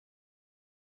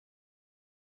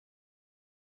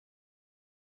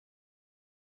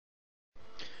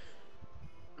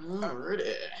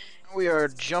Alrighty. We are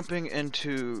jumping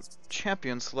into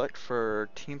champion select for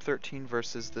Team 13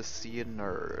 versus the Cya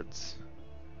Nerds.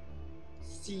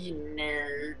 Cya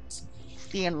Nerds.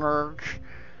 Cya Nerds.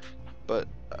 But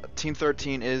Team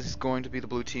 13 is going to be the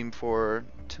blue team for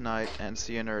tonight, and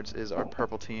Cya Nerds is our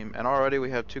purple team. And already we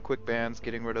have two quick bans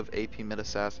getting rid of AP mid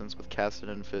assassins with Caston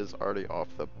and Fizz already off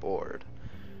the board.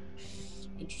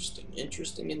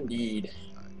 Interesting indeed.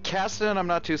 Caston, I'm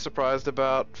not too surprised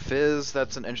about. Fizz,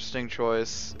 that's an interesting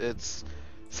choice. It's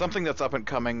something that's up and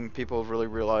coming. People have really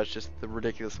realized just the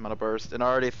ridiculous amount of burst. And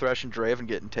already Thresh and Draven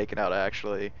getting taken out,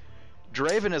 actually.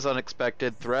 Draven is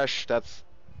unexpected. Thresh, that's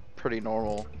pretty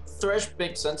normal. Thresh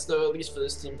makes sense, though, at least for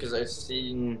this team, because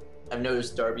I've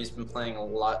noticed Darby's been playing a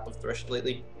lot of Thresh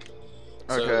lately.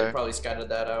 So Okay. they probably scouted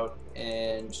that out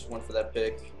and just went for that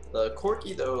pick. The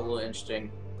Corki, though, a little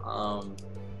interesting.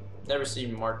 Never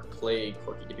seen Mark play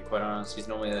Corki, to be quite honest. He's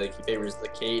normally like, he favors the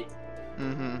Kate.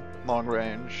 Long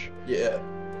range. Yeah.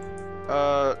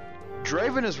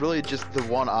 Draven is really just the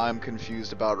one I'm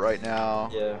confused about right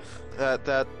now. Yeah.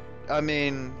 I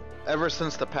mean, ever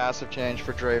since the passive change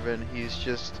for Draven,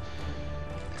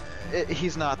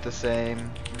 he's not the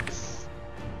same. It's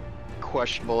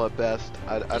questionable at best.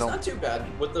 I He's don't. not too bad.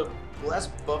 With the last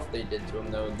buff they did to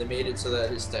him, though, they made it so that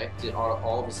his stack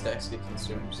all of his stacks get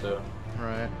consumed. So.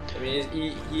 Right. I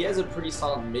mean, he has a pretty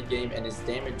solid mid game, and his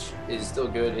damage is still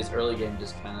good. His early game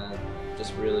just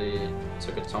really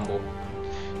took a tumble.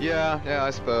 Yeah,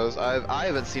 I suppose. I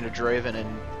haven't seen a Draven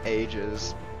in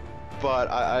ages,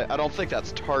 but I don't think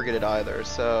that's targeted either.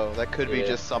 So that could be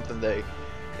just something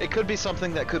it could be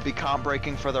something that could be comp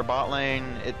breaking for their bot lane.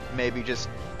 It may be just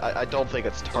I don't think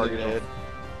it's targeted.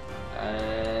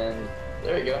 And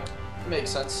there you go. Makes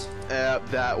sense.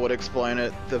 That would explain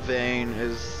it. The Vayne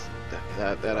is.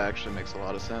 That actually makes a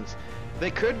lot of sense.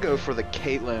 They could go for the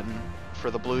Caitlyn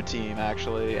for the blue team,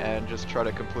 actually, and just try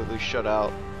to completely shut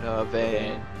out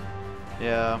Vayne.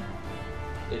 Yeah.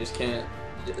 They just can't.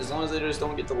 As long as they just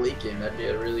don't get the late game, that'd be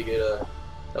a really good.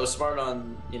 That was smart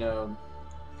on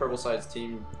Purple Side's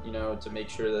team, to make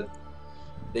sure that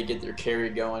they get their carry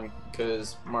going,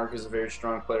 because Mark is a very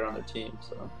strong player on their team.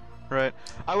 So. Right.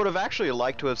 I would have actually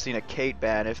liked to have seen a Kate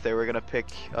ban if they were gonna pick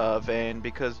Vayne,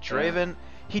 because Draven. Yeah.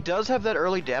 He does have that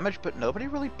early damage, but nobody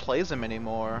really plays him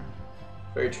anymore.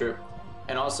 Very true.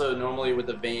 And also, normally with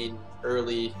the Vayne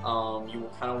early, you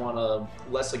kind of want a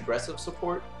less aggressive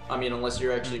support. I mean, unless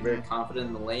you're actually very confident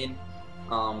in the lane.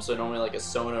 So normally like a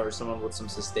Sona or someone with some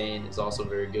sustain is also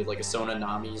very good. Like a Sona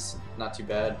Nami's not too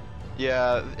bad.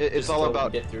 Yeah, it's all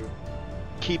about get through.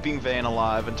 Keeping Vayne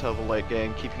alive until the late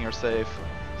game, keeping her safe.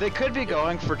 They could be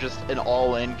going for just an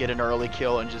all-in, get an early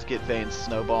kill, and just get Vayne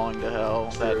snowballing to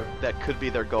hell. True. That could be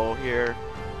their goal here.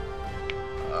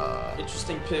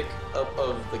 Interesting pick up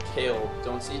of the Kale.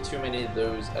 Don't see too many of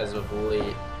those as of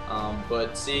late.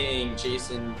 But seeing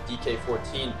Jason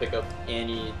DK14 pick up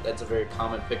Annie, that's a very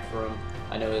common pick for him.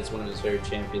 I know that's one of his favorite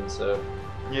champions, so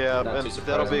yeah,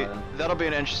 that'll be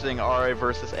an interesting RA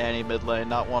versus Annie mid lane.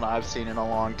 Not one I've seen in a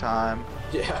long time.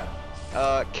 Yeah.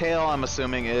 Kale, I'm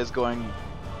assuming, is going.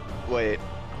 Wait,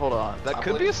 hold on. That Top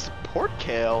could lane? be a support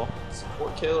Kale.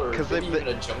 Support Kale, or maybe even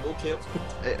a jungle Kale?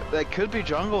 That could be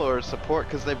jungle or support,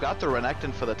 because they've got the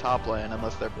Renekton for the top lane,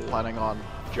 unless they're planning on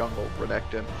jungle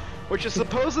Renekton, which is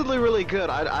supposedly really good.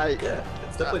 Yeah,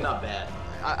 it's definitely not bad.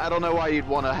 I don't know why you'd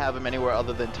want to have him anywhere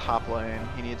other than top lane.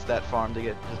 He needs that farm to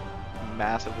get just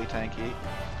massively tanky.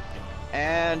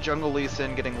 And jungle Lee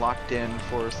Sin getting locked in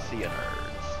for Cya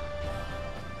Nerds.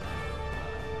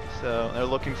 So they're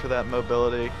looking for that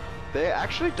mobility. They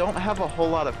actually don't have a whole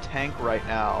lot of tank right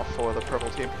now for the purple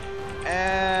team,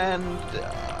 and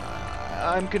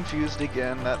I'm confused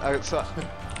again.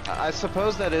 I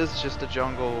suppose that is just a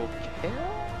jungle Kale?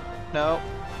 No.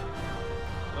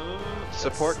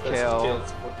 Support Kale.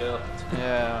 Support Kale.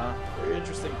 Yeah. Very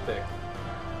interesting pick.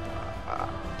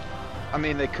 I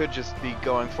mean, they could just be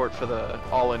going for it for the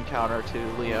all-in counter to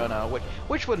Leona,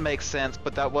 which would make sense,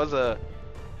 but that was a...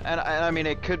 And I mean,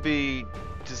 it could be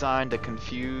designed to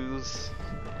confuse.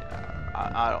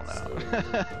 I don't know.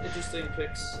 So, interesting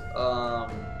picks.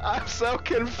 I'm so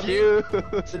confused.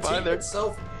 The team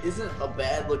itself isn't a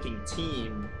bad-looking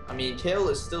team. I mean, Kale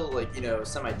is still like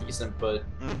semi-decent, but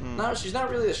she's not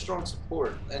really a strong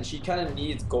support, and she kind of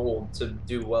needs gold to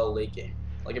do well late game.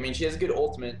 Like, I mean, she has a good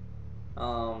ultimate.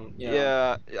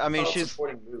 Yeah, I mean,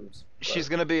 she's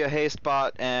gonna be a haste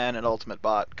bot and an ultimate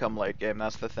bot come late game.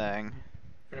 That's the thing.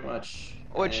 Pretty much.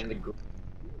 Which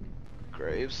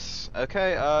Graves.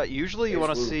 Okay. Usually you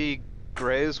want to see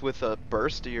Graves with a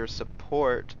burst to your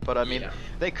support, but I mean,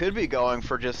 they could be going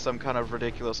for just some kind of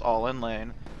ridiculous all-in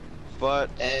lane. But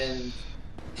and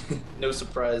No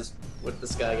surprise with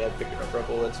this guy picking up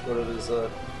Rumble. That's one of his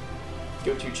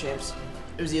go-to champs.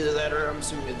 It was either that or I'm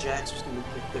assuming the Jax was going to be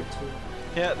picked there too.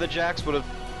 Yeah, the Jax would have.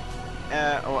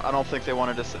 Well, I don't think they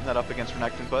wanted to set that up against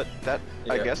Renekton, but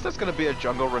I guess that's going to be a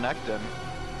jungle Renekton.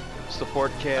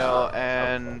 Support Kale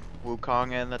and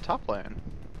Wukong in the top lane.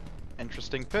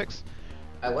 Interesting picks.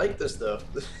 I like this though.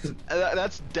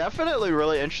 That's definitely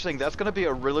really interesting. That's going to be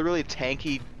a really, really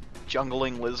tanky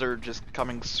jungling lizard just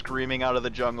coming screaming out of the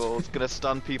jungle. It's going to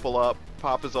stun people up,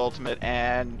 pop his ultimate,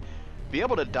 and be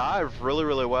able to dive really,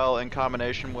 really well in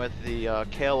combination with the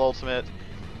Kale ultimate.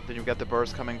 Then you've got the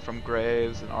burst coming from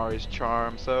Graves and Ahri's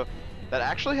Charm. So that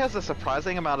actually has a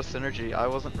surprising amount of synergy. I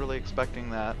wasn't really expecting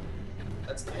that.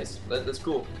 That's nice. That's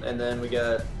cool. And then we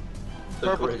got you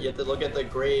have to look at the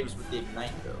Graves with the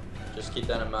Ignite though. Just keep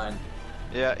that in mind.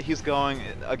 Yeah, he's going,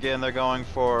 again, they're going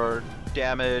for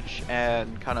damage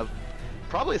and kind of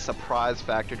probably a surprise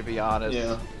factor, to be honest.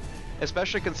 Yeah.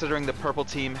 Especially considering the purple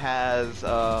team has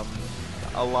a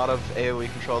lot of AoE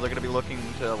control. They're going to be looking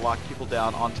to lock people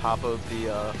down on top of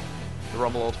the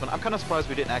Rumble ultimate. I'm kind of surprised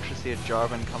we didn't actually see a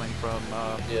Jarvan coming from...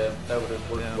 yeah, that would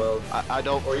have worked well. I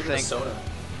don't or even think... a Sona.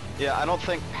 Yeah, I don't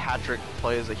think Patrick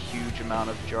plays a huge amount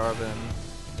of Jarvan.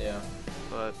 Yeah.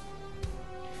 But...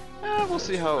 we'll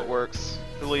see how it works.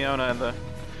 The Leona and the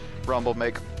Rumble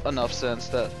make enough sense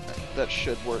that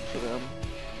should work for them.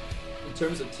 In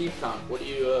terms of team comp, what are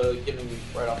you giving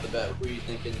right off the bat? Who are you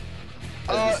thinking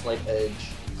has a slight edge?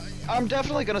 I'm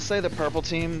definitely going to say the purple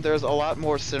team. There's a lot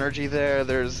more synergy there.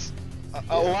 There's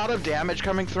a lot of damage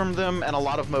coming from them and a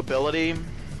lot of mobility.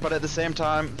 But at the same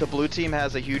time, the blue team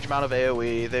has a huge amount of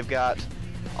AoE. They've got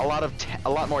a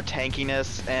lot more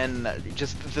tankiness, and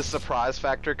just the surprise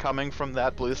factor coming from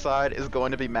that blue side is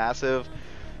going to be massive.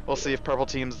 We'll see if purple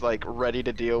team's like ready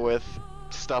to deal with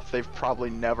stuff they've probably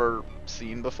never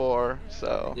seen before.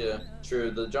 So yeah, true.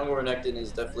 The jungle Renekton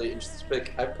is definitely an interesting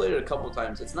pick. I've played it a couple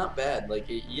times. It's not bad. Like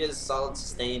he has solid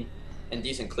sustain and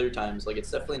decent clear times. Like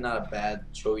it's definitely not a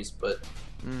bad choice, but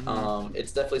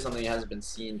it's definitely something that hasn't been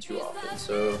seen too often.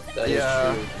 So that is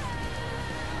true.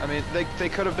 I mean, they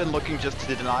could have been looking just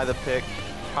to deny the pick,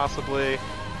 possibly.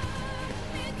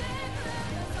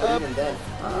 But even then,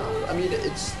 I mean,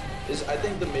 I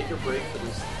think the make or break for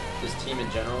this team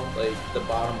in general, like the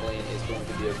bottom lane is going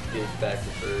to be a big factor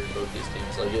for both these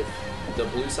teams. Like if the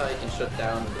blue side can shut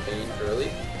down the Vayne early,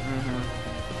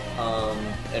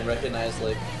 and recognize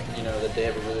like that they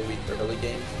have a really weak early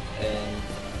game, and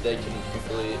they can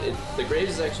completely. The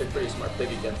Graves is actually a pretty smart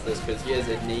pick against this because he has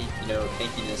innate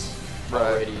tankiness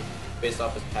already based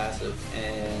off his passive,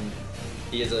 and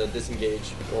he has a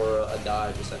disengage or a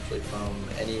dive essentially from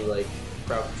any like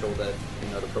crowd control that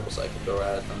the purple side can throw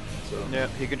at them. So yeah,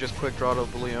 he can just quick draw to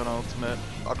the Leona ultimate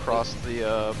across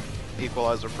the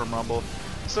equalizer from Rumble.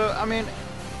 So I mean,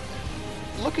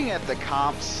 looking at the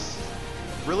comps,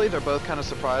 really they're both kind of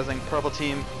surprising. Purple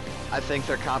team, I think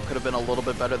their comp could have been a little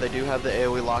bit better. They do have the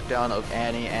AoE lockdown of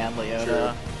Annie and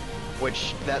Leona,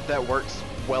 which that works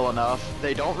well enough.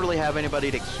 They don't really have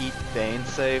anybody to keep Vayne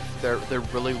safe. They're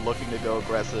really looking to go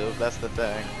aggressive. That's the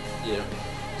thing. Yeah.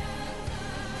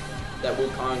 That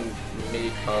Wukong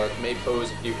may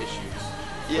pose a few issues.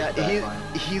 Yeah,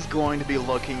 he's going to be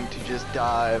looking to just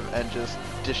dive and just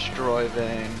destroy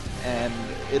Vayne, and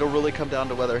it'll really come down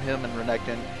to whether him and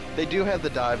Renekton. They do have the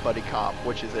dive buddy comp,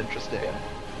 which is interesting.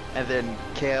 And then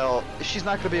Kale, she's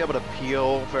not going to be able to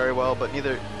peel very well, but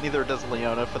neither does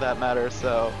Leona for that matter.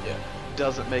 So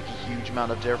doesn't make a huge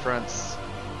amount of difference.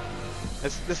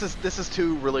 This is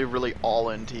two really, really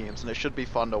all-in teams, and it should be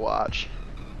fun to watch.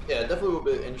 Yeah, definitely will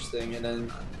be interesting. And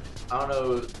then I don't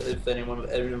know if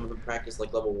everyone will practice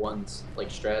like level 1s like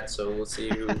strats, so we'll see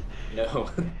who Yeah. see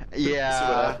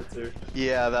what happens here.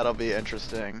 Yeah, that'll be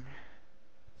interesting.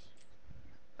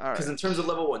 Because in terms of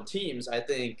level 1 teams, I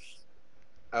think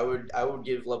I would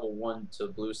give level 1 to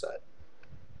blue side.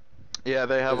 Yeah,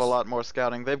 they have a lot more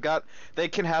scouting. They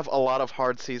can have a lot of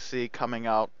hard CC coming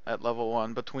out at level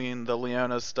 1 between the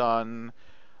Leona stun.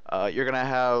 You're gonna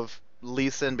have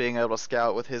Lee Sin being able to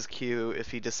scout with his Q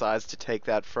if he decides to take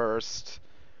that first.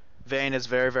 Vayne is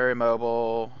very, very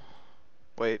mobile.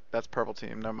 Wait, that's purple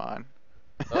team. Never mind.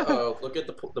 Uh-oh, look at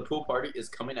the pool party is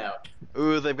coming out.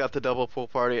 Ooh, they've got the double pool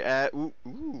party. Ooh,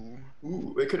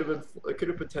 it could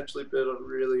have potentially been a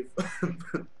really.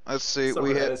 Let's see.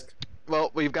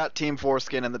 We've got Team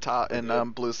Foreskin in the top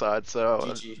in blue side,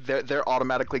 so they're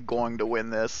automatically going to win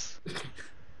this.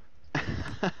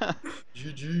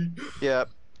 GG. Yeah,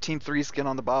 Team 3 skin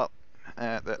on the bot.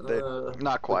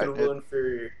 Not quite.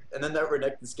 And then that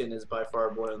Renekton skin is by far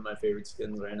one of my favorite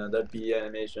skins right now. That B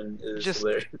animation is just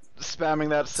hilarious. Spamming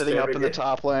that sitting up in the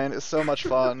top lane is so much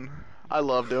fun. I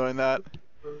love doing that.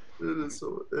 It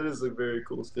is a very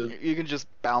cool skin. You can just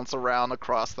bounce around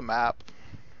across the map.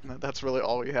 That's really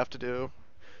all you have to do.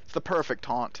 It's the perfect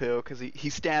taunt too, because he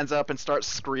stands up and starts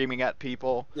screaming at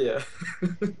people. Yeah.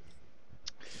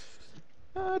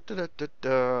 Da, da,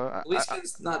 da. Lee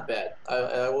skin's not bad.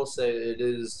 I will say it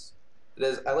is. It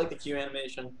is. I like the Q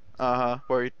animation.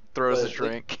 Where he throws his But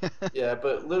drink. yeah,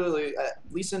 but literally,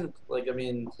 Lee Sin, like I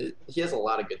mean, he has a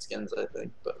lot of good skins, I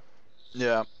think. But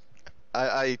Yeah,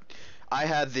 I I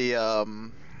had the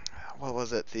what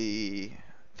was it, the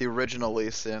original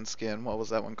Lee Sin skin? What was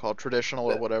that one called? Traditional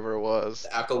or the, whatever it was.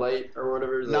 the Acolyte or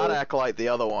whatever. Not The Acolyte, the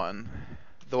other one.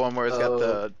 The one where he's got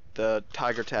uh, the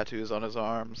tiger tattoos on his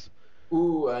arms.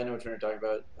 ooh, I know what you're talking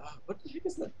about. What the heck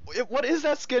is that? What is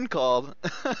that skin called?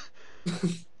 I'm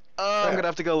gonna Crap.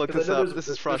 have to go look Because this I know up. This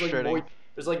is frustrating.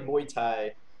 there's like Muay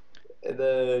Thai, and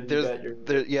then you got your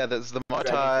There's the Muay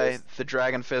Dragon Thai, Fist. the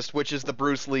Dragon Fist, which is the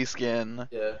Bruce Lee skin.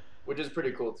 Yeah, which is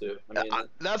pretty cool too. I mean,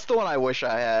 That's the one I wish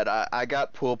I had. I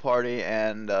got Pool Party,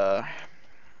 and I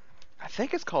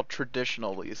think it's called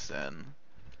Traditional Lee Sin.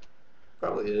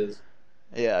 probably is.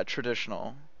 Yeah,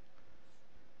 Traditional.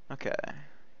 Okay.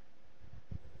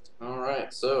 All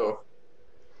right, so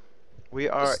We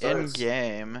are in starts.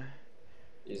 game.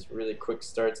 These really quick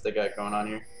starts they got going on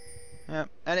here. Yeah,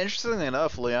 and interestingly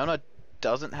enough, Leona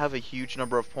doesn't have a huge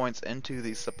number of points into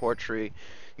the support tree.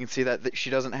 You can see that she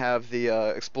doesn't have the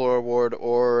Explorer Award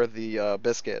or the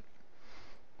Biscuit.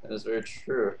 That is very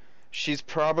true. She's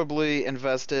probably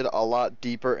invested a lot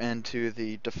deeper into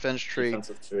the defense tree.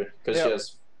 Defensive tree, because she Yep.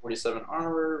 has 47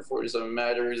 armor, 47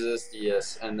 matter resist,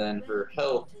 yes, and then her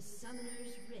health,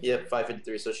 yep,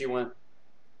 553. So she went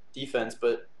defense,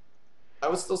 but I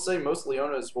would still say most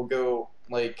Leonas will go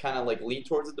like kind of like lead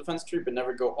towards the defense tree, but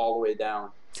never go all the way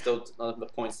down. Still the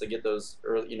points to get those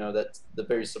early, that's the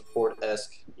very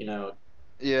support-esque, I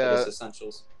Yeah, guess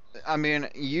essentials. I mean,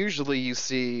 usually you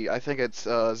see, I think it's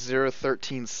 0,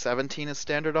 13, 17 is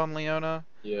standard on Leona.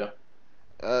 Yeah.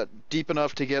 Deep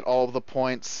enough to get all of the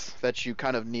points that you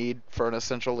kind of need for an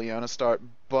essential Leona start,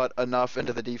 but enough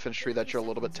into the defense tree that you're a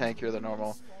little bit tankier than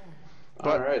normal.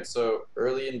 But, all right, so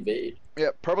early invade. Yeah,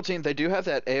 Purple Team, they do have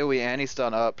that AoE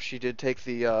anti-stun up. She did take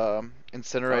the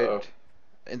Incinerate.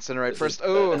 Incinerate first.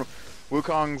 Oh, and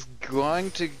Wukong's going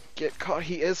to get caught.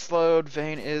 He is slowed.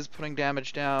 Vayne is putting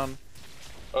damage down.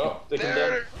 Oh, the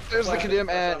condemn. There's the condemn,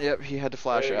 and yep, he had to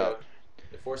flash out. Go.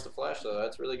 They forced the flash, though.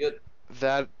 That's really good.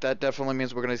 That definitely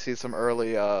means we're going to see some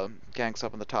early ganks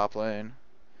up in the top lane.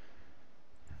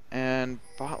 And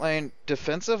bot lane,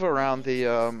 defensive around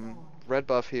the red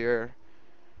buff here.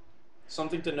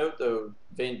 Something to note, though,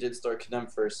 Vayne did start condemn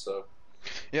first, so...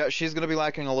 Yeah, she's going to be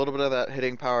lacking a little bit of that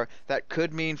hitting power. That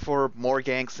could mean for more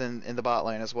ganks in the bot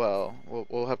lane as well.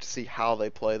 We'll have to see how they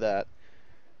play that.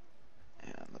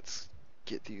 And let's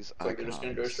get these icons. They're just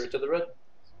going to go straight to the red.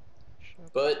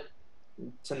 But,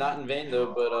 to not in vain,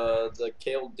 though, but the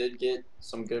Kale did get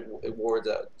some good wards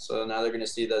out. So now they're going to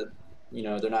see that,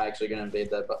 they're not actually going to invade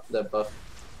that buff.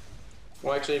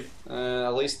 Well, actually,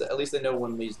 at least they know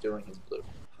when Lee's doing his blue.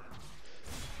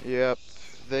 Yep.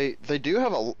 They do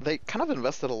have they kind of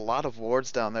invested a lot of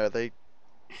wards down there. That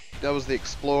was the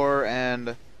Explorer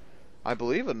and I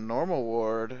believe a normal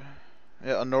ward.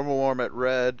 Yeah, a normal ward at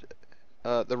red.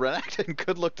 The Renekton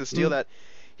could look to steal that.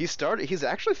 He's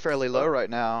actually fairly low right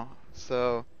now.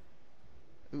 So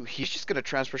he's just gonna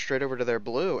transfer straight over to their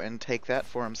blue and take that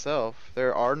for himself.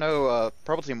 There are no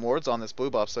Purple Team wards on this blue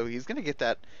buff, so he's gonna get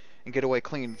that and get away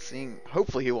clean.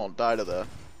 Hopefully he won't die to the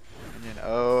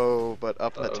but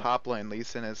up in the top lane, Lee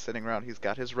Sin is sitting around. He's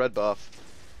got his red buff.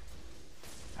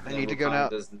 I need to go now.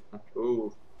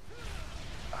 Ooh.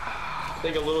 I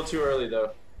think a little too early,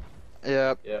 though.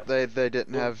 Yeah. They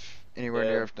didn't have anywhere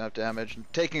near enough damage. And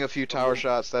taking a few tower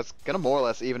shots, that's gonna more or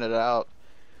less even it out.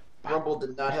 Rumble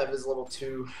did not have his level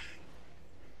 2.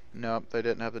 Nope, they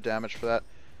didn't have the damage for that.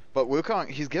 But Wukong,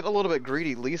 he's getting a little bit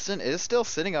greedy. Lee Sin is still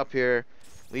sitting up here,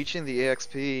 leeching the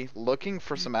EXP, looking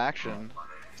for some action.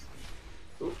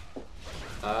 Ooh.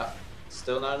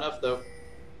 Still not enough though.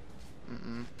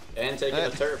 And taking a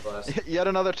turret blast. Yet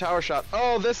another tower shot.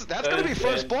 Oh, that's gonna be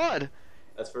first blood.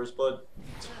 That's first blood.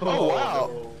 Oh wow.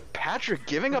 No. Patrick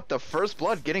giving up the first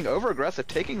blood, getting over aggressive,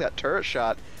 taking that turret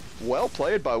shot. Well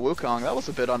played by Wukong. That was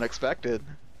a bit unexpected.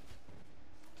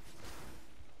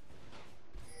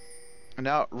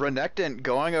 Now Renekton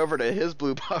going over to his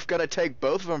blue buff, gotta take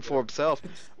both of them for himself.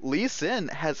 Lee Sin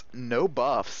has no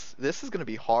buffs. This is gonna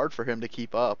be hard for him to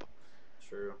keep up.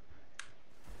 True.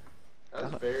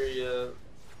 That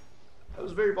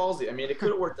was very ballsy. I mean, it could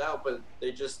have worked out, but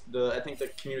they just I think the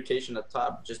communication up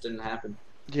top just didn't happen.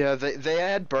 Yeah, they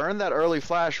had burned that early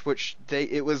flash, which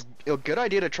it was a good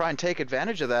idea to try and take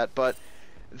advantage of that, but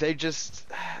they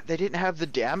didn't have the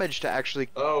damage to actually.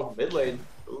 Oh, mid lane.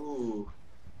 Ooh.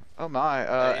 Oh my,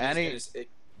 Annie.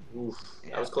 Oof,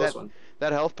 that Yeah, was a close one.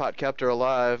 that health pot kept her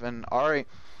alive, and Ari.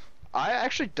 I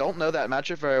actually don't know that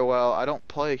matchup very well. I don't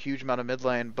play a huge amount of mid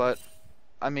lane, but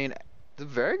I mean, it's a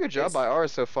very good job by Ari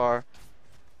so far.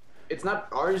 It's not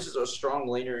Ari's just a strong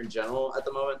laner in general at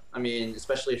the moment. I mean,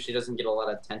 especially if she doesn't get a lot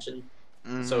of attention.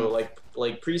 So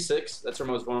like pre-6, that's her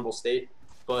most vulnerable state.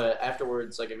 But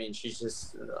afterwards, like I mean, she's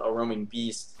just a roaming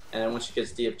beast. And then once she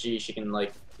gets DFG,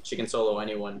 she can solo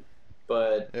anyone.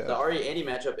 But the Ari Annie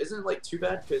matchup isn't like too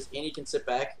bad because Annie can sit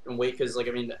back and wait because like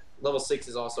I mean, level 6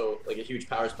 is also like a huge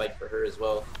power spike for her as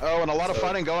well. Oh, and a lot of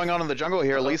fighting going on in the jungle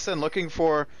here. Lee Sin looking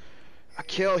for a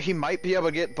kill. He might be able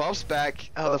to get buffs back.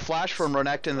 The flash from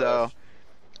Renekton though,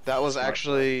 that was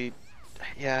actually,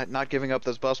 yeah, not giving up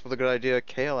those buffs was a good idea.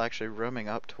 Kale actually roaming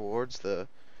up towards the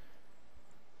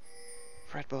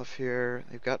red buff here.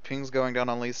 They've got pings going down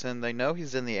on Lee Sin. They know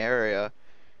he's in the area.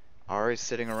 Ari's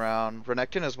sitting around.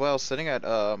 Renekton as well, sitting at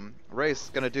Race,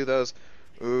 gonna do those.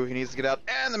 Ooh, he needs to get out.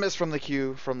 And the miss from the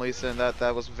Q from Lee Sin.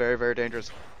 That was very, very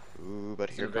dangerous. Ooh, but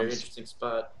here comes... a very interesting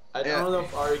spot. I don't know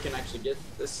if Ari can actually get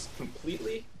this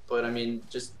completely, but I mean,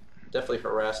 just definitely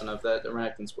harass enough that the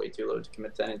Renekton's way too low to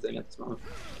commit to anything at this moment.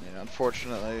 Yeah,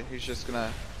 unfortunately, he's just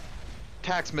gonna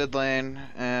tax mid lane,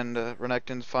 and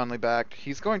Renekton's finally back.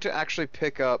 He's going to actually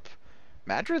pick up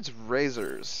Madrid's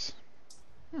Razors.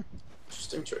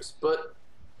 Interesting choice, but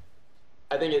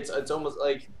I think it's almost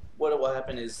like what will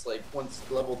happen is like once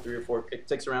level 3 or 4 pick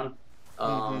ticks around,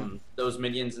 those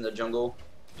minions in the jungle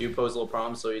do pose a little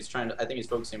problem. So he's trying to. I think he's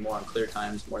focusing more on clear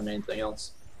times more than anything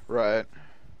else. Right.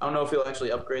 I don't know if he'll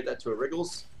actually upgrade that to a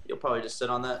Wriggles. He'll probably just sit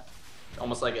on that,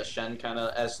 almost like a Shen kind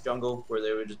of as jungle, where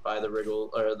they would just buy the Wriggle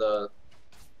or the,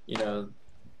 you know,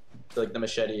 like the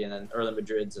machete and then early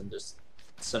Madrids and just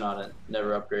sit on it,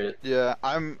 never upgrade it. Yeah,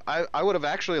 I would have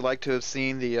actually liked to have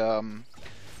seen the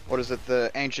what is it,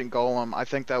 the ancient golem. I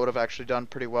think that would have actually done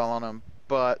pretty well on him,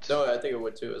 but no, I think it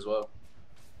would too as well.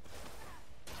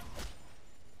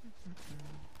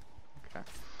 Okay.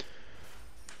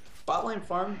 Bot lane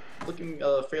farm looking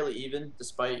fairly even,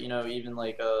 despite even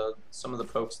like some of the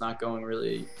pokes not going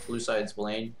really blue side's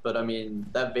lane. But I mean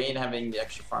that Vayne having the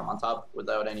extra farm on top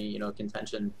without any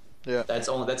contention. Yeah. That's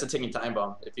a ticking time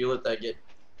bomb. If you let that get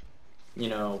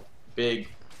big,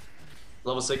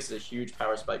 level 6 is a huge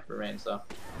power spike for Vayne. So.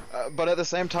 But at the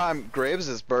same time,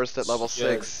 Graves' burst at level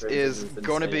 6 is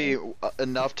going to be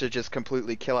enough to just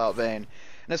completely kill out Vayne.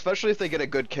 And especially if they get a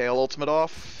good Kale ultimate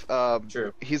off,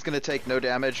 he's going to take no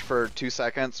damage for 2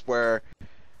 seconds, where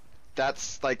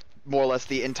that's like more or less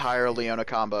the entire Leona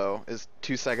combo is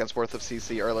 2 seconds worth of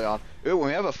CC early on. Ooh, when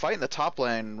we have a fight in the top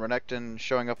lane, Renekton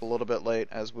showing up a little bit late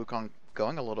as Wukong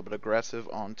going a little bit aggressive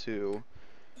onto,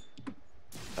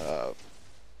 who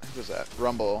was that?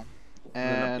 Rumble.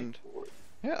 And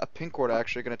yeah, a pink ward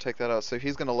actually going to take that out, so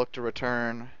he's going to look to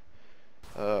return.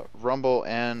 Rumble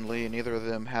and Lee, neither of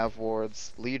them have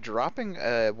wards. Lee dropping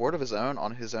a ward of his own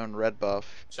on his own red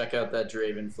buff. Check out that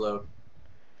Draven flow.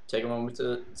 Take a moment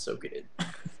to soak it in.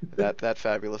 that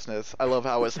fabulousness. I love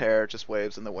how his hair just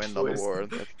waves in the wind on the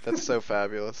ward. That's so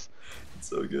fabulous. It's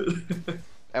so good.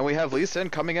 And we have Lee Sin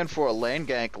coming in for a lane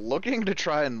gank, looking to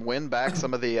try and win back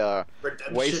some of the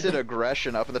wasted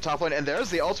aggression up in the top lane. And there's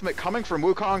the ultimate coming from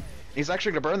Wukong. He's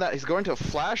actually going to burn that. He's going to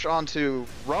flash onto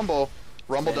Rumble.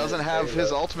 Rumble doesn't have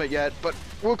his ultimate yet, but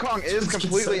Wukong is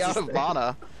completely out of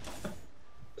mana.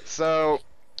 So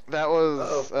that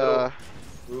was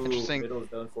interesting. Middle is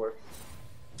done for.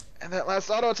 And that last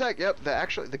auto attack, yep,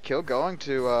 the kill going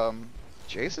to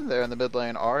Jason there in the mid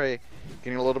lane. Ari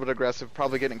getting a little bit aggressive,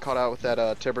 probably getting caught out with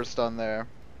that Tibber stun there.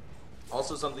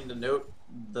 Also something to note,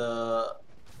 the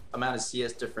amount of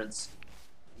CS difference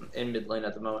in mid lane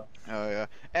at the moment. Oh yeah.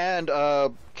 And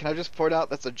can I just point out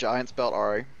that's a Giant's Belt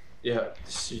Ari? Yeah.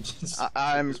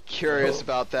 I'm curious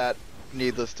about that,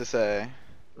 needless to say.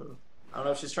 I don't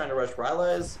know if she's trying to rush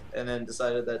Rylai's and then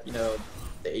decided that, the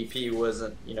AP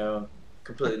wasn't,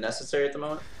 completely necessary at the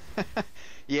moment.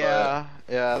 Yeah,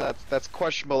 that's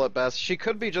questionable at best. She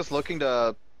could be just looking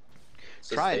to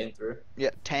try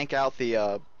and tank out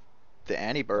the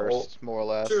Annie burst, more or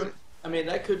less. True. I mean,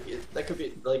 that could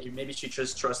be like maybe she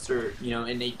just trusts her,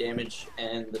 innate damage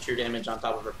and the true damage on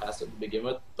top of her passive to begin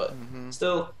with, but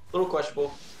still a little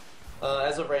questionable.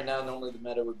 As of right now, normally the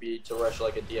meta would be to rush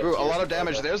like a DFG. Ooh, a lot of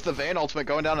damage. There's the Vayne ultimate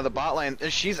going down to the bot lane.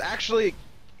 She's actually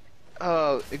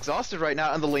exhausted right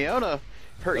now, and the Leona,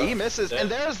 her E misses, and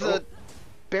there's the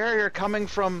barrier coming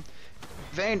from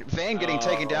Vayne. Vayne getting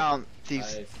taken down.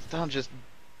 These stun just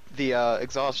the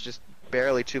exhaust just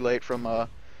barely too late from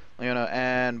Leona,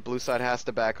 and blue side has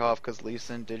to back off because Lee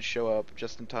Sin did show up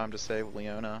just in time to save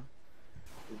Leona.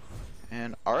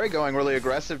 And Ari going really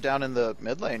aggressive down in the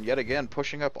mid lane yet again,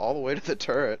 pushing up all the way to the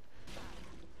turret.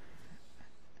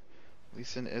 Lee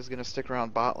Sin is going to stick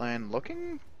around bot lane,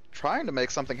 trying to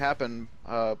make something happen.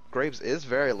 Graves is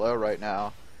very low right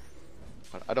now,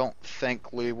 but I don't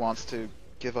think Lee wants to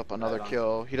give up another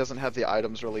kill. He doesn't have the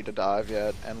items really to dive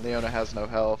yet, and Leona has no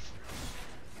health.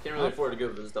 Can't really afford to go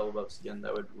for those double buffs again.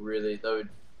 That would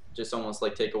just almost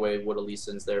like take away what Lee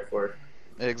Sin's there for.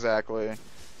 Exactly.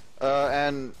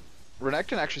 And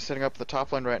Renekton actually setting up the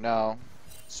top lane right now.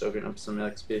 Soaking up some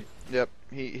XP. Yep,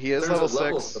 he is level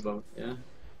 6. Yeah.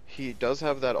 He does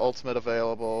have that ultimate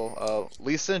available.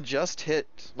 Lee Sin just hit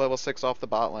level 6 off the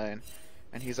bot lane,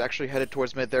 and he's actually headed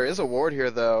towards mid. There is a ward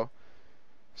here though,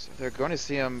 so they're going to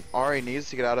see him. Ari needs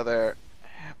to get out of there.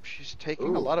 She's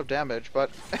taking a lot of damage,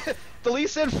 but the Lee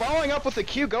Sin following up with the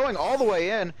Q going all the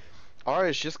way in.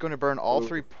 Ari is just going to burn all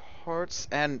 3 parts,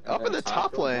 and up in the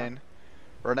top lane,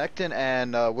 Renekton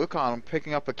and Wukong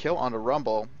picking up a kill on a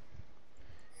Rumble.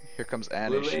 Here comes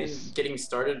Annie. Blue lane getting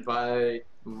started by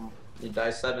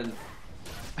die 7.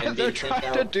 And they're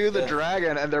trying to do the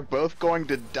dragon, and they're both going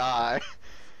to die.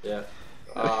 Yeah.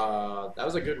 That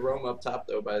was a good roam up top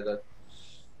though by the.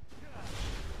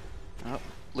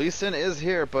 Lee Sin is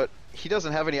here, but he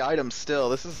doesn't have any items still.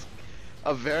 This is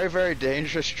a very, very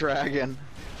dangerous dragon.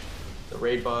 The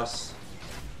raid boss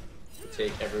will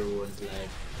take everyone's leg.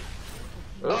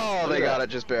 Oh, they got it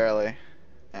just barely.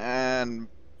 And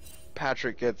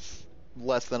Patrick gets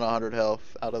less than 100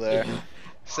 health out of there.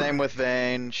 Same with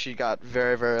Vayne. She got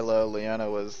very, very low.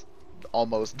 Leona was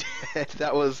almost dead.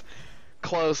 That was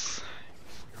close.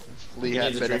 Lee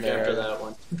had been in there. After that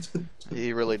one.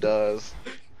 He really does.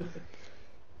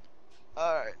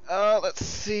 Alright, let's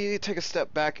see, take a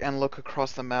step back and look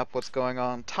across the map what's going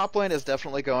on. Top lane is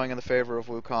definitely going in the favor of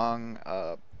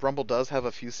Wukong. Rumble does have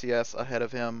a few CS ahead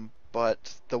of him,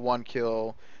 but the 1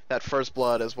 kill, that first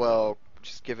blood as well,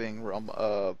 just giving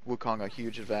Wukong a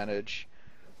huge advantage.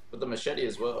 With the machete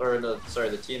as well, or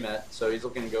the T-Mat, so he's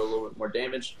looking to go a little bit more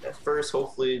damage at first,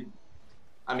 hopefully.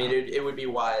 I mean, it would be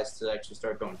wise to actually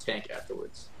start going tank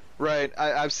afterwards. Right,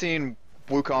 I've seen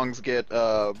Wukong's get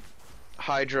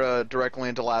Hydra directly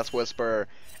into Last Whisper,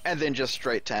 and then just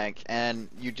straight tank, and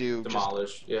you do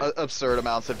demolish, absurd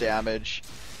amounts of damage.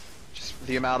 Just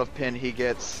the amount of pin he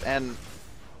gets, and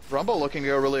Rumble looking to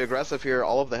go really aggressive here.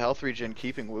 All of the health regen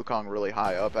keeping Wukong really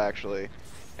high up, actually.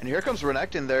 And here comes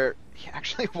Renekton there. He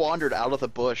actually wandered out of the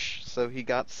bush, so he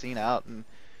got seen out and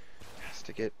has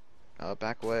to get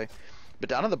back away. But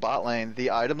down in the bot lane,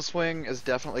 the item swing is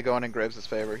definitely going in Graves'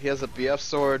 favor. He has a BF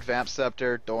Sword, Vamp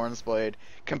Scepter, Dorn's Blade,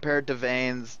 compared to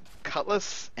Vayne's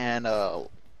Cutlass and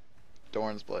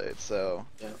Dorn's Blade. So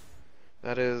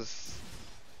that is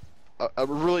a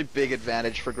really big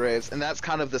advantage for Graves. And that's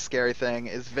kind of the scary thing,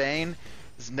 is Vayne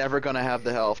is never going to have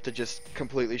the health to just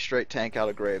completely straight tank out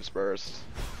a Graves burst.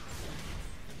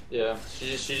 Yeah,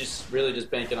 she's really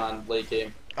just banking on late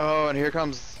game. Oh, and here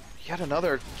comes yet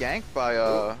another gank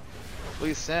by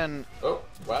Lee Sin. Oh,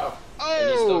 wow. Oh!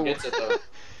 And he still gets it, though.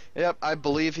 Yep, I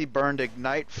believe he burned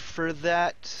Ignite for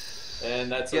that.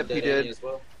 And that's yep, he did. Annie as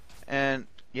well. And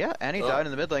yeah, Annie died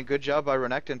in the mid lane. Good job by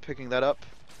Renekton picking that up.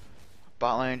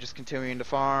 Bot lane just continuing to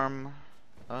farm.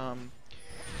 And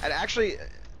actually,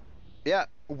 yeah,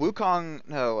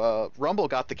 Rumble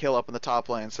got the kill up in the top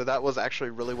lane, so that was actually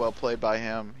really well played by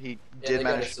him. He did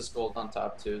manage. Got assist gold on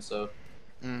top too, so.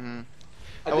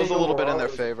 That was a little bit in their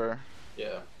favor.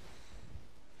 Yeah.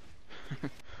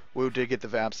 Wu did get the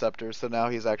Vamp Scepter, so now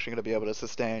he's actually going to be able to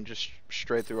sustain just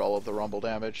straight through all of the Rumble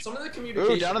damage. Some of the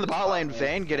communication. Ooh, down in the bot lane,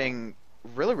 Vayne getting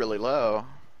really, really low.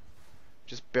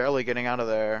 Just barely getting out of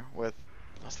there with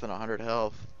less than 100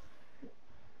 health.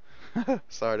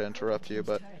 Sorry to interrupt you,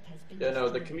 but... Yeah, no,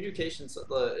 the communications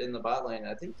in the bot lane,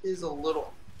 I think, is a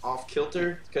little off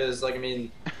kilter, because, like, I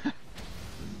mean,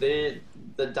 the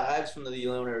dives from the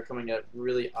Leona are coming at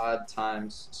really odd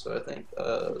times, so I think,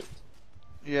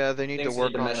 yeah, they need to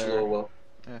work on mesh a little well.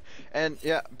 Yeah. And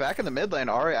yeah, back in the mid lane,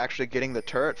 Ari actually getting the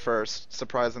turret first,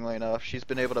 surprisingly enough. She's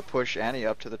been able to push Annie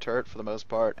up to the turret for the most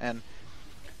part, and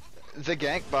the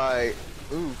gank by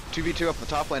 2v2 up in the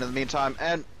top lane in the meantime,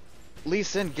 and Lee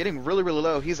Sin getting really, really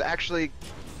low. He's actually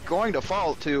going to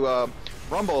fall to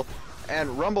Rumble,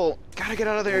 and Rumble gotta get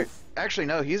out of there. Actually,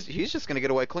 no, he's just gonna get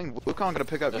away clean. Wukong gonna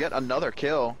pick up yet another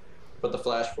kill. Put the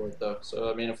flash for it though,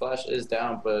 so I mean, a flash is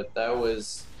down, but that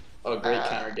was a great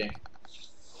counter game.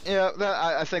 Yeah,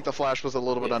 I think the flash was a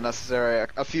little bit unnecessary.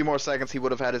 A few more seconds, he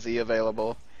would have had his E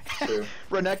available, True.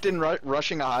 Renekton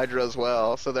rushing a Hydra as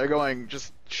well, so they're going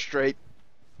just straight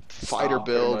fighter Stomp,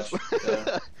 pretty builds. much.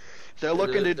 Yeah. They're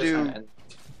looking to They're trying do to end.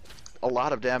 a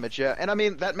lot of damage, yeah. And I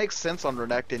mean, that makes sense on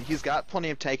Renekton. He's got plenty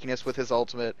of tankiness with his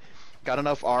ultimate, got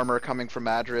enough armor coming from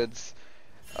Madrids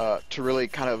to really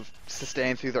kind of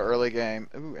sustain through the early game.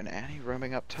 Ooh, and Annie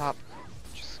roaming up top,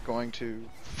 just going to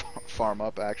farm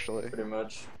up, actually. Pretty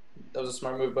much. That was a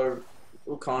smart move by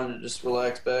Wukong to just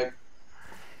relax back.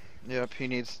 Yep,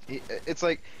 it's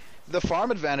like the farm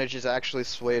advantage is actually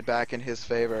swayed back in his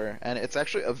favor, and it's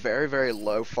actually a very, very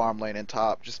low farm lane in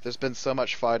top. Just there's been so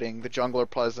much fighting. The jungler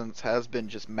presence has been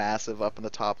just massive up in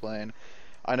the top lane.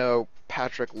 I know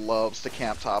Patrick loves to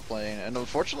camp top lane, and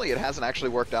unfortunately it hasn't actually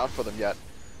worked out for them yet.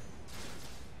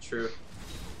 True.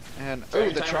 And So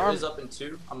the timer charm is up in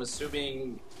 2. I'm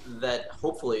assuming that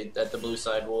hopefully that the blue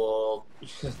side will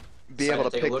be able to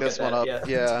take a pick look this at one that, up.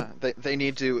 yeah. Yeah, they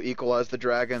need to equalize the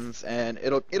dragons, and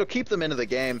it'll keep them into the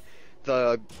game.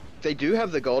 They do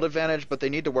have the gold advantage, but they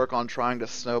need to work on trying to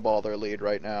snowball their lead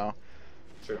right now.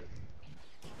 True.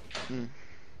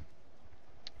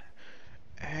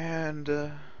 And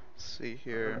let's see I don't know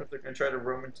here. if they're gonna try to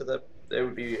roam into that. They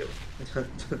would be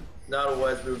not a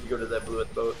wise move to go to that blue at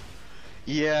the boat.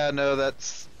 Yeah, no,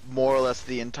 that's more or less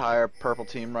the entire purple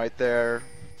team right there.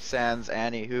 Sans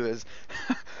Annie, who is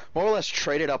more or less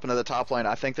traded up into the top lane.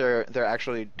 I think they're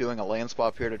actually doing a lane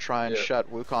swap here to try and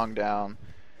shut Wukong down.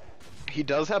 He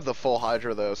does have the full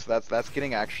Hydra though, so that's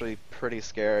getting actually pretty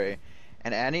scary.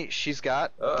 And Annie, she's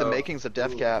got the makings of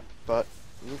Death Cap, but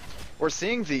we're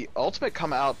seeing the ultimate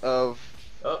come out of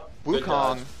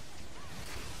Wukong.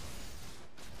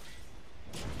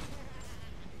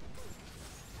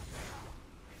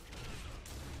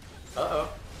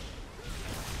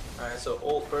 Alright, so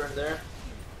ult burn there.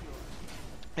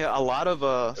 Yeah, a lot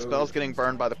of spells getting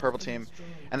burned by the purple team.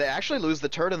 And they actually lose the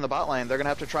turret in the bot lane. They're going to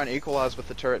have to try and equalize with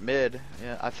the turret mid.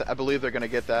 Yeah, I believe they're going to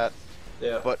get that.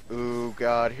 Yeah. But, ooh,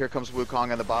 God, here comes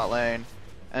Wukong in the bot lane.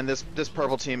 And this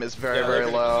purple team is very, they're very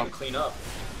gonna low. Clean up.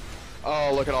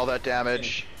 Oh, look at all that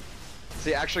damage. Is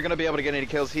he actually going to be able to get any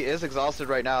kills? He is exhausted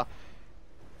right now.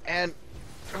 And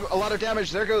a lot of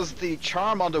damage. There goes the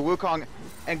charm onto Wukong.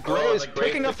 And Graves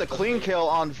picking up the clean kill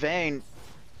on Vayne.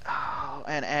 Oh,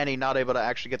 and Annie not able to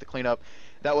actually get the cleanup.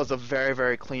 That was a very,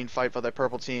 very clean fight for the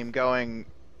purple team, going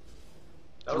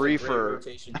That was 3 a great for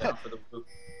rotation down for the blue.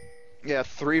 yeah,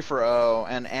 3 for 0,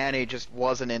 and Annie just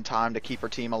wasn't in time to keep her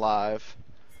team alive.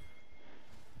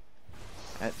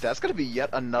 And that's going to be yet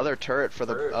another turret for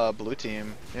the blue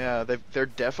team. Yeah, they're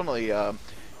definitely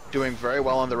doing very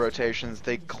well on the rotations.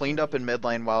 They cleaned up in mid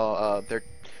lane while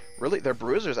their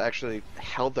bruisers actually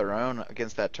held their own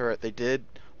against that turret. They did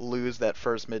lose that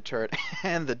first mid turret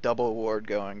and the double ward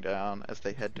going down as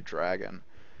they head to Dragon.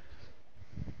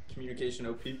 Communication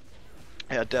OP.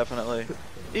 Yeah, definitely.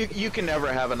 You can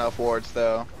never have enough wards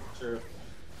though. Sure.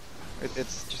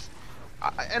 It's just,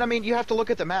 and I mean you have to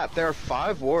look at the map. There are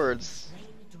 5 wards.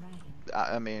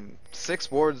 I mean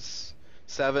 6 wards,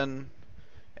 7,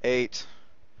 8,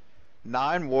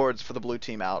 9 wards for the blue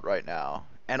team out right now,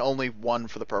 and only 1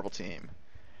 for the purple team.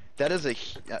 That is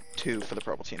 2 for the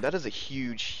purple team. That is a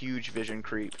huge, huge vision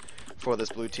creep for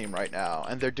this blue team right now,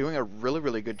 and they're doing a really,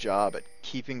 really good job at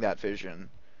keeping that vision.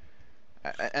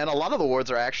 And a lot of the wards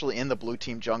are actually in the blue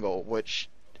team jungle, which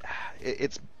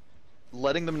it's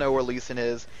letting them know where Lee Sin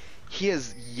is. He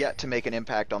has yet to make an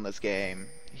impact on this game.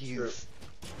 He's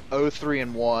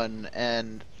 0-3-1,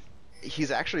 and he's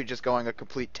actually just going a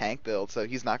complete tank build, so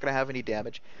he's not going to have any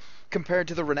damage compared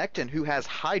to the Renekton, who has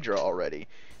Hydra already.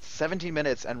 17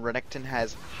 minutes and Renekton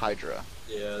has Hydra.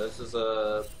 Yeah, this is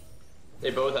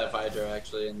they both have Hydra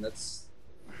actually, and that's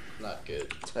not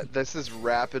good. This is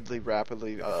rapidly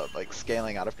like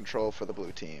scaling out of control for the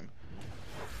blue team.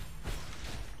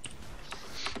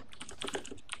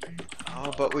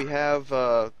 Oh, but we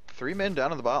have 3 men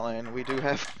down in the bot lane. We do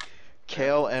have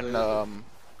Kale and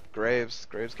Graves.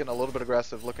 Graves getting a little bit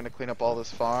aggressive, looking to clean up all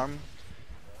this farm.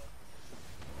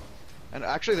 And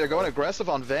actually they're going aggressive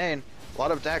on Vayne. A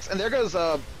lot of decks. And there goes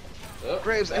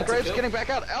Graves. And Graves getting back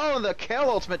out. Oh, and the Kale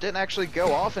ultimate didn't actually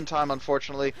go off in time,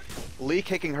 unfortunately. Lee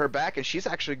kicking her back, and she's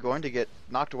actually going to get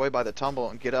knocked away by the tumble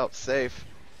and get out safe.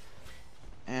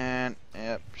 And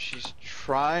yep, she's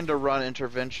trying to run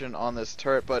intervention on this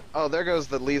turret, but oh, there goes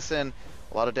the Lee Sin.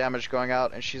 A lot of damage going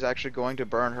out, and she's actually going to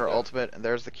burn her ultimate. And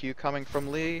there's the Q coming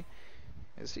from Lee.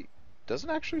 He doesn't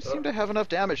actually seem to have enough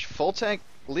damage. Full tank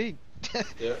Lee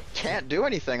can't do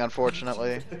anything,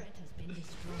 unfortunately.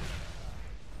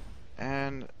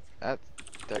 And that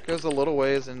goes a little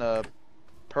ways in the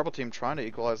purple team trying to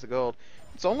equalize the gold.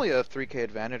 It's only a 3k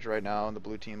advantage right now, and the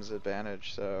blue team's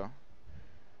advantage, so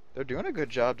They're doing a good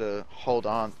job to hold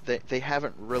on. They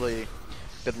haven't really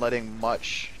been letting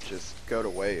much just go to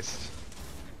waste.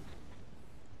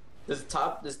 This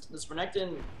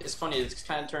Renekton is funny. It's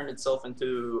kind of turned itself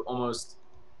into almost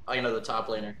like another top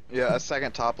laner. Yeah, a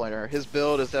second top laner. His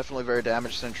build is definitely very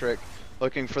damage centric,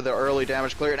 looking for the early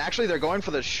damage clear. And actually, they're going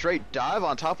for the straight dive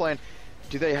on top lane.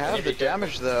 Do they have the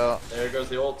damage though? There goes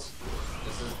the ult.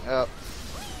 This is. Yep.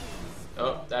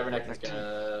 Oh, that Renekton's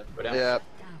gonna go down. Yep.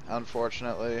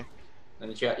 Unfortunately.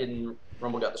 And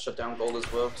Rumble got the shutdown gold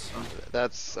as well. So.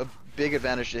 That's a big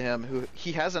advantage to him.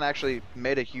 He hasn't actually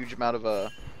made a huge amount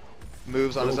of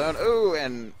moves on his own. Ooh,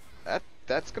 and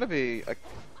that's gonna be a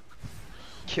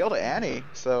kill to Annie.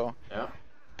 So yeah.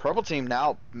 Purple team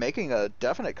now making a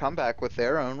definite comeback with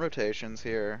their own rotations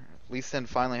here. Lee Sin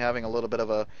finally having a little bit of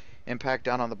a impact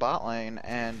down on the bot lane,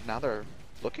 and now they're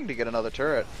looking to get another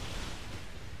turret.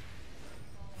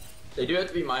 They do have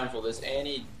to be mindful of this.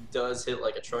 Annie does hit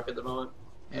like a truck at the moment,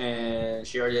 and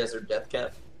she already has her death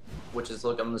cap, which is,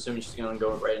 look, I'm assuming she's going to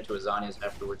go right into a Zhonya's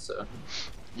afterwards, so.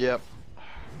 Yep.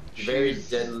 Very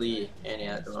deadly Annie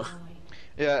at the moment.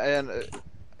 Yeah, and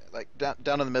like down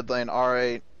in the mid lane,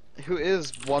 RA, who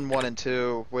is 1-1 and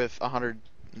 2 with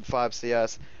 105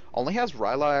 CS, only has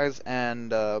Rylai's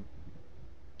and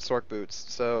Sork boots,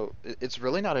 so it's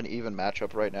really not an even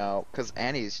matchup right now because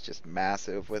Annie's just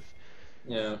massive with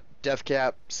Death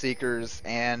Cap, Seekers,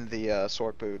 and the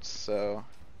Sork boots. So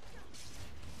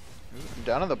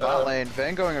down in the bot lane,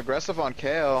 Vayne going aggressive on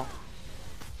Kayle.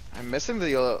 I'm missing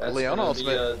the Leona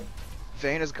ultimate.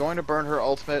 Vayne is going to burn her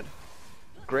ultimate.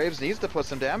 Graves needs to put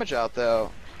some damage out though.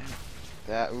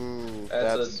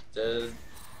 That's dead.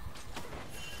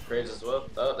 Graves as well.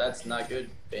 Oh, that's not good.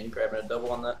 Vayne grabbing a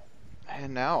double on that.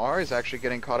 And now Ahri's actually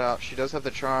getting caught out. She does have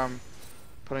the charm,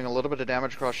 putting a little bit of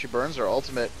damage across. She burns her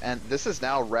ultimate, and this is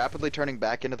now rapidly turning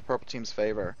back into the purple team's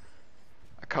favor.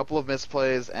 A couple of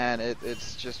misplays, and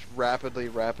it's just rapidly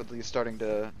starting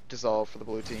to dissolve for the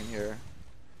blue team here.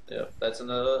 Yeah, that's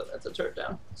a turret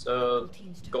down. So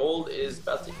gold is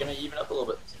gonna even up a little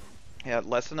bit. Yeah,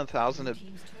 less than 1,000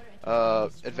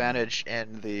 advantage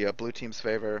in the blue team's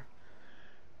favor.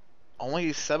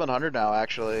 Only 700 now,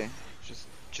 actually.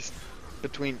 Just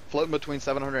floating between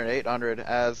 700 and 800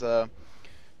 as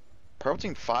purple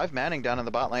team 5 manning down in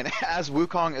the bot lane. As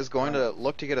Wukong is going to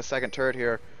look to get a second turret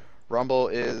here, Rumble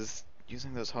is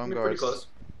using those home guards. Pretty close.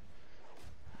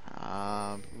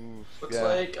 Looks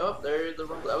like there the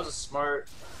Rumble. That was a smart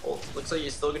ult. Looks like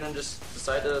he's still gonna just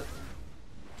decide to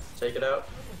take it out.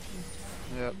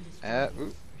 Yep.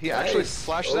 He actually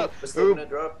flashes out.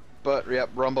 But yep,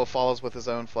 Rumble follows with his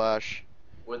own flash.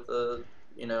 With the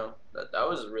that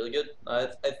was really good. I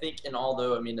think in all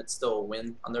though, I mean it's still a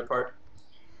win on their part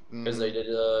because they did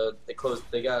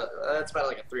they got that's about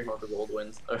like a 300 gold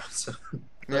win. So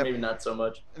maybe not so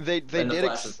much. They did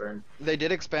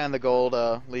expand the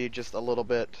gold lead just a little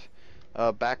bit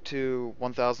back to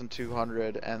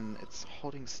 1,200, and it's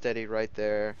holding steady right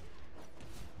there.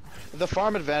 The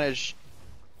farm advantage,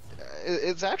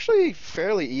 it's actually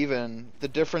fairly even. The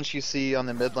difference you see on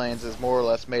the mid lanes is more or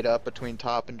less made up between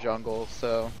top and jungle,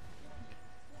 so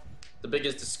the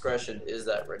biggest discretion is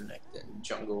that Renekton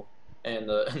jungle and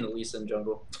the Lee Sin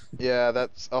jungle. Yeah,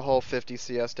 that's a whole 50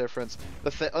 CS difference.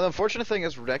 The unfortunate thing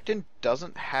is Renekton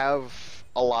doesn't have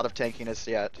a lot of tankiness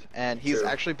yet, and he's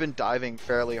actually been diving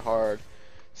fairly hard,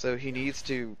 so he needs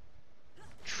to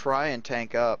try and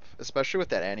tank up, especially with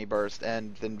that Annie burst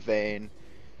and then Vayne.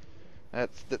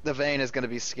 The Vayne is going to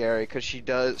be scary because she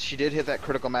did hit that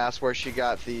critical mass where she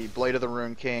got the Blade of the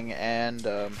Rune King and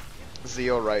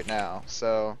Zeo right now,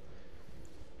 so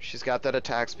she's got that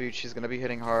attack speed. She's going to be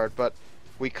hitting hard, but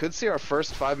we could see our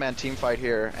first 5-man team fight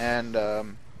here, and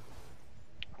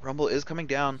Rumble is coming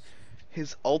down.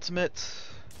 His ultimate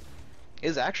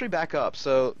is actually back up,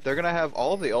 so they're going to have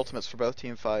all of the ultimates for both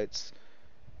team fights.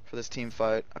 For this team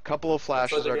fight, a couple of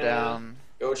flashes are down.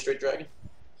 Go straight dragon.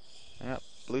 Yep.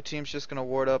 Blue team's just gonna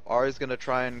ward up. Ari's gonna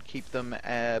try and keep them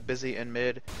busy in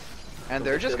mid, and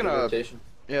they're just gonna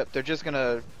they're just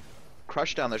gonna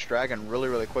crush down this dragon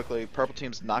really quickly. Purple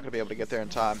team's not gonna be able to get there in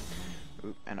time.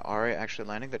 Ooh, and Ari actually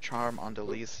landing the charm onto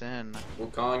Lee Sin.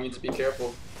 Wukong needs to be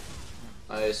careful.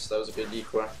 Nice, that was a good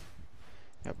decoy.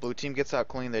 Yeah, blue team gets out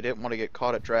clean. They didn't want to get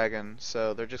caught at dragon,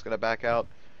 so they're just gonna back out.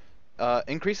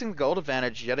 Increasing the gold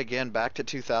advantage yet again back to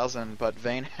 2,000, but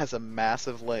Vayne has a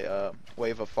massive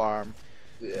wave of farm.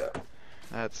 Yeah.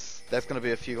 That's going to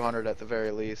be a few hundred at the very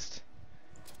least.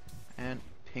 And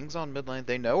pings on mid lane.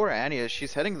 They know where Annie is.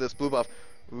 She's heading to this blue buff.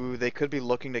 Ooh, they could be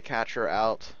looking to catch her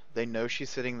out. They know she's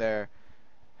sitting there.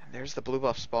 And there's the blue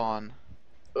buff spawn.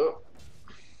 Oh.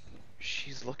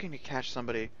 She's looking to catch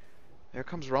somebody. There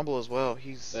comes Rumble as well.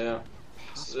 He's Yeah,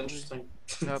 this is possibly... interesting.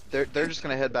 Nope, they're just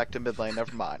gonna head back to mid lane.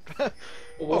 Never mind.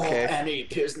 Whoa, Okay. Annie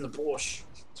appears in the bush,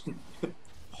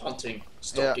 hunting, Yeah.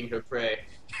 stalking her prey.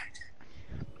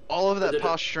 All of that But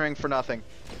posturing for nothing.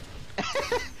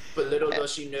 But little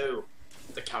does she know,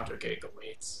 the counter cake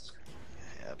awaits.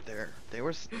 Yeah,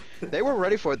 they were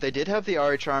ready for it. They did have the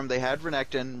Ari charm. They had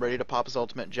Renekton ready to pop his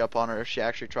ultimate and jump on her if she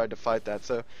actually tried to fight that.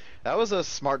 So that was a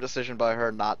smart decision by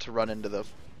her not to run into the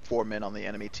 4 men on the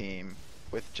enemy team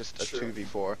with just a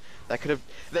 2v4. That could have.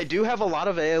 They do have a lot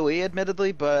of AoE,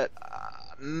 admittedly, but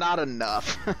not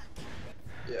enough.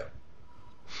 Yeah.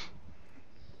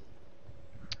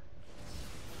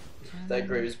 That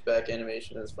Graves back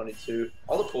animation is funny too.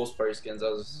 All the pulse party skins I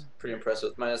was pretty impressed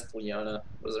with. Minus Leona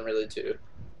wasn't really too.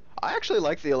 I actually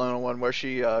like the Alona one where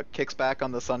she kicks back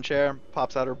on the sun chair,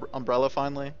 pops out her umbrella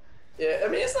finally. Yeah, I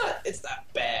mean it's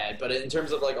not bad, but in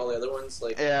terms of like all the other ones,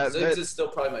 like Yeah, Ziggs is still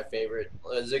probably my favorite.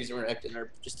 Ziggs and Renekton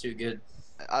are just too good.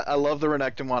 I love the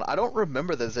Renekton one. I don't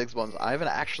remember the Ziggs ones. I haven't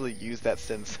actually used that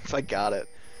since I got it.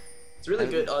 It's really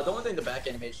good. The only thing, the back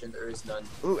animation, there is none.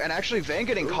 Ooh, and actually Vayne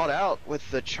getting caught out with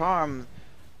the charm.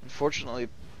 Unfortunately,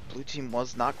 blue team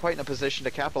was not quite in a position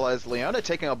to capitalize. Leona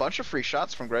taking a bunch of free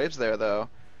shots from Graves there, though.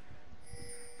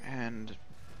 And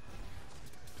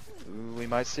ooh, we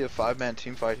might see a 5-man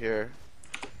team fight here.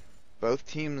 Both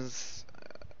teams...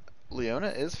 Leona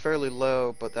is fairly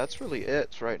low, but that's really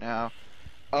it right now.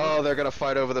 Oh, they're gonna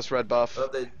fight over this red buff. Oh,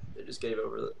 they just gave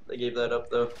over. They gave that up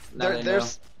though.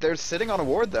 They're sitting on a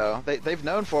ward though. They've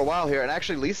known for a while here, and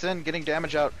actually Lee Sin getting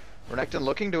damage out. Renekton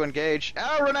looking to engage.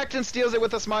 Oh, Renekton steals it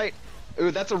with a smite.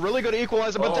 Ooh, that's a really good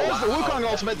equalizer. But there's the Wukong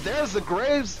ultimate. There's the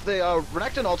Graves, the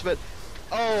Renekton ultimate.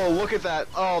 Oh, look at that.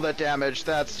 Oh, that damage.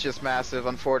 That's just massive,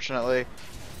 unfortunately.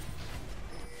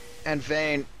 And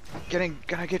Vayne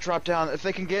gonna get dropped down. If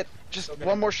they can get just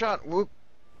one more shot.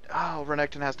 Oh,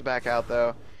 Renekton has to back out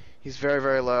though. He's very,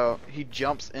 very low. He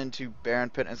jumps into Baron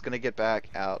Pit and is gonna get back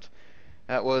out.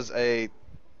 That was a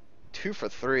 2 for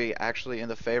 3 actually in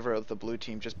the favor of the blue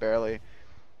team, just barely.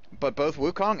 But both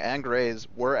Wukong and Graves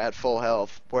were at full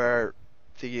health, where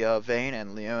the Vayne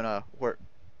and Leona were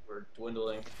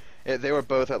dwindling. They were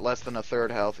both at less than a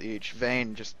third health each.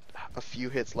 Vayne just a few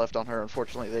hits left on her.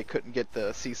 Unfortunately, they couldn't get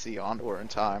the CC onto her in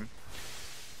time.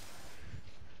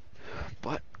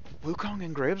 But Wukong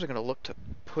and Graves are going to look to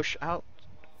push out,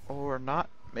 or not,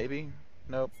 maybe?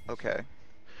 Nope. Okay.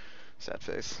 Sad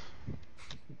face.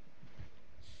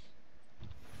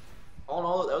 All in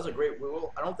all, that was a great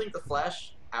rule. I don't think the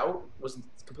flash out was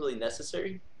completely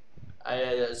necessary. I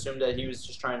assumed that he was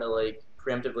just trying to like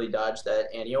preemptively dodge that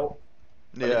Annie ult.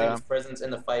 But I think his presence in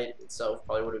the fight itself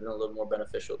probably would have been a little more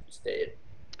beneficial if he stayed.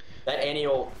 That Annie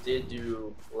ult did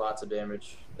do lots of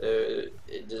damage.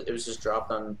 It was just dropped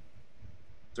on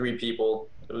 3 people.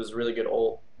 It was a really good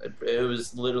ult. It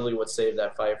was literally what saved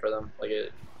that fight for them. Like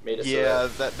it made it. Yeah,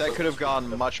 so that could have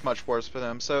gone much worse for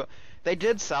them. So they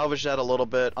did salvage that a little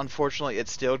bit. Unfortunately, it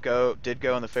still did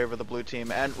go in the favor of the blue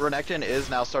team. And Renekton is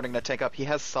now starting to take up. He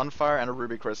has Sunfire and a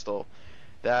Ruby Crystal.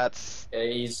 That's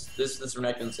this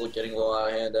Renekton's getting a little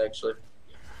out of hand actually.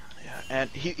 Yeah, and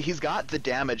he's got the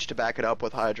damage to back it up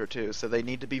with Hydra too, so they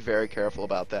need to be very careful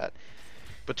about that.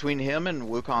 Between him and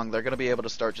Wukong, they're going to be able to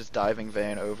start just diving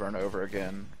Vayne over and over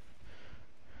again.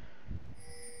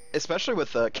 Especially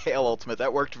with the KL ultimate,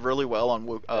 that worked really well on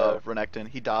Renekton.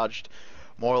 He dodged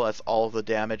more or less all of the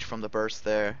damage from the burst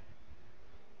there.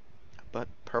 But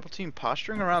purple team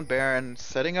posturing around Baron,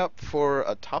 setting up for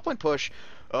a top lane push.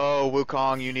 Oh,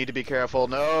 Wukong, you need to be careful.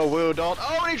 No, Wu, don't.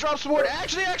 Oh, and he drops the ward.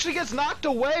 Actually gets knocked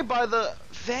away by the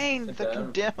Vayne, the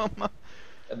condemn.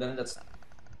 And then that's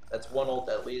one ult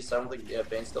at least. I don't think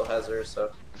Vayne still has her,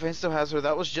 so. Vayne still has her.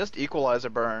 That was just equalizer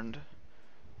burned.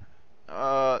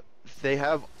 They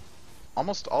have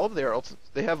almost all of their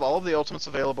they have all of the ultimates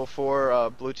available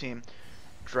for blue team.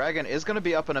 Dragon is going to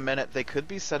be up in a minute. They could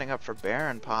be setting up for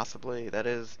Baron possibly. That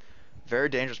is very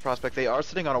dangerous prospect. They are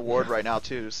sitting on a ward right now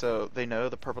too, so they know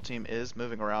the purple team is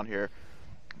moving around here.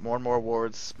 More and more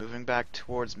wards moving back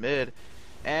towards mid,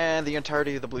 and the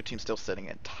entirety of the blue team still sitting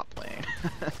in top lane.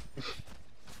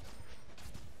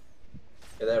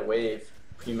 Yeah, that wave,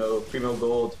 primo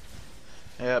gold.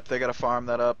 Yep, they gotta farm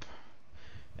that up.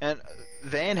 And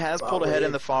Vayne has pulled ahead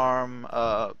in the farm.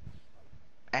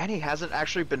 Annie hasn't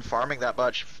actually been farming that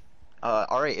much.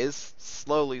 Ari is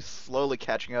slowly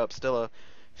catching up. Still a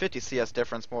 50 CS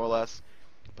difference, more or less.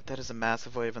 But that is a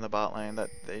massive wave in the bot lane that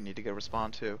they need to go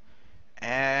respond to.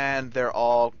 And they're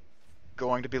all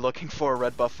going to be looking for a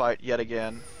red buff fight yet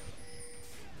again.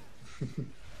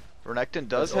 Renekton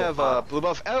does That's have all blue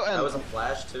buff. Oh, That was a and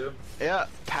flash too. yeah,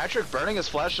 Patrick burning his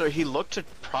flash there. He looked to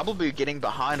probably getting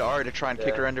behind Ari to try and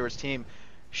kick her into his team.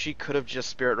 She could have just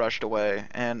spirit rushed away,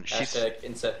 and she's Hashtag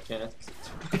insect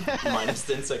mechanics. Minus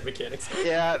the insect mechanics.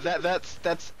 yeah,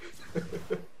 that's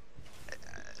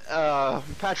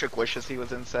Patrick wishes he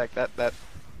was insect. That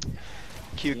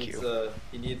QQ.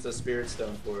 He needs a spirit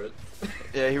stone for it.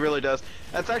 Yeah, he really does.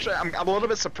 That's actually I'm a little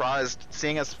bit surprised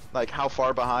seeing us like how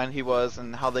far behind he was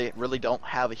and how they really don't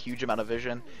have a huge amount of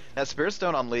vision. That spirit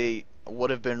stone on Lee would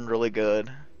have been really good,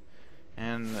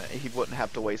 and he wouldn't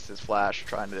have to waste his flash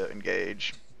trying to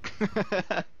engage.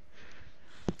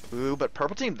 Ooh, but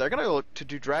purple team, they're gonna look to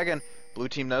do dragon. Blue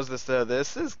team knows this though.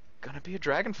 This is gonna be a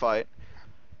dragon fight.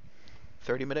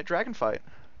 30-minute dragon fight.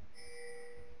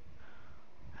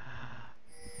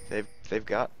 They've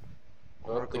got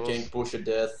Oh, the king bush of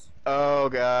death. oh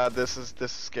god, this is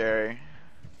scary.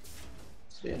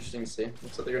 It's be interesting to see.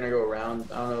 Looks like they're gonna go around.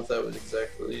 I don't know if that was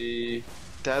exactly.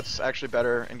 That's actually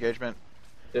better engagement.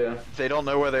 Yeah. They don't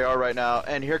know where they are right now,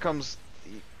 and here comes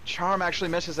Charm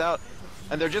actually misses out,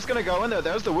 and they're just gonna go in there.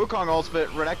 There's the Wukong ultimate,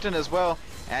 Renekton as well.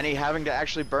 Annie having to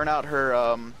actually burn out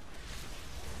her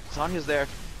Sonya's there.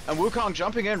 And Wukong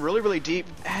jumping in really deep,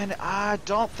 and I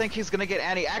don't think he's gonna get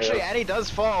Annie. Actually, Annie does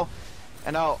fall,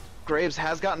 and now Graves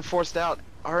has gotten forced out.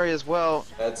 Ari as well.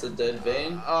 That's a dead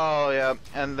Vayne. Oh yeah,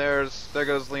 and there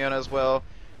goes Leona as well.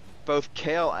 Both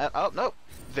Kale and oh no,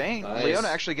 Vayne. Nice. Leona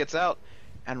actually gets out,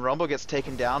 and Rumble gets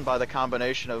taken down by the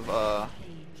combination of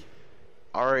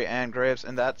Ari and Graves,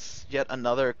 and that's yet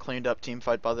another cleaned up team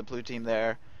fight by the blue team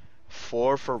there.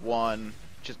 4 for 1.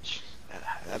 Just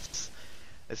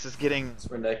this is getting.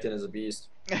 Renekton is a beast.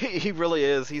 He really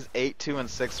is. He's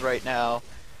 8-2-6 right now.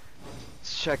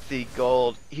 Let's check the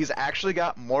gold. He's actually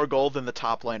got more gold than the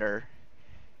top laner.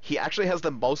 He actually has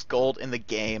the most gold in the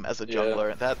game as a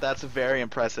jungler. That's very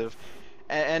impressive.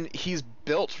 And he's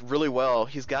built really well.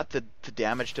 He's got the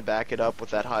damage to back it up with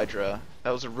that Hydra.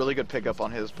 That was a really good pickup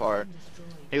on his part.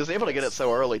 He was able to get it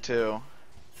so early too.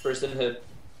 First inhib.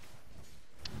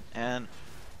 And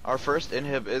our first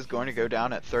inhib is going to go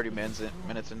down at 30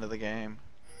 minutes into the game.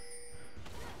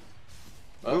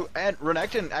 Oh. Ooh, and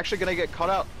Renekton actually going to get caught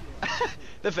out.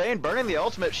 The Vayne burning the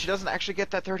ultimate. She doesn't actually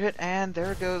get that third hit, and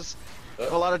there goes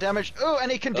a lot of damage. Ooh,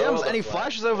 and he condemns, and he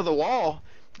flashes over the wall.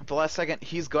 At the last second,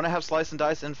 he's going to have slice and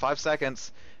dice in 5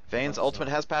 seconds. Vayne's ultimate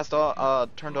has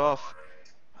turned off.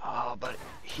 Oh, but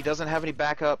he doesn't have any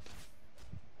backup.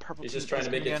 Purple He's just trying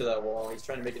to make it to that wall. He's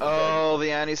trying to make it to oh,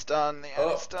 the Annie stun. The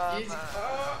Annie stun.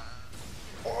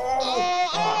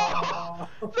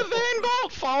 The Vayne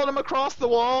bolt followed him across the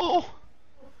wall.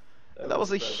 That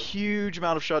was a huge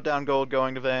amount of shutdown gold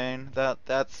going to Vayne.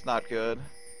 That's not good.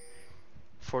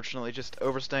 Fortunately, just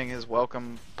overstaying his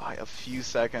welcome by a few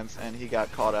seconds, and he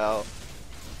got caught out.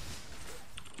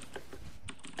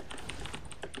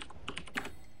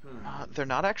 They're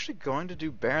not actually going to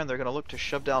do Baron. They're going to look to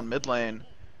shove down mid lane.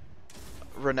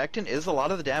 Renekton is a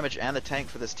lot of the damage and the tank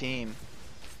for this team.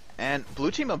 And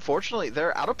blue team, unfortunately,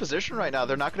 they're out of position right now.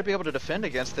 They're not going to be able to defend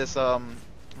against this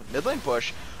mid lane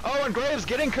push. Oh, and Graves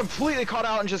getting completely caught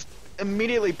out and just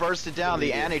immediately bursted down.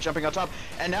 The Annie jumping on top.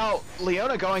 And now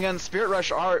Leona going in, Spirit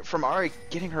Rush from Ari,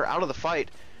 getting her out of the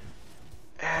fight.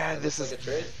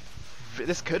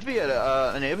 This could be an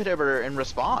inhibitor in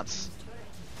response.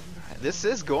 This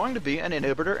is going to be an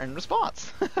inhibitor in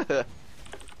response.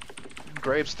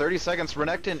 Graves, 30 seconds.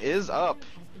 Renekton is up.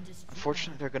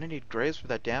 Unfortunately, they're going to need Graves for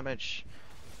that damage.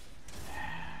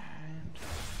 And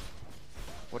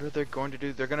what are they going to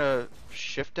do? They're going to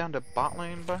shift down to bot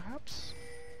lane, perhaps?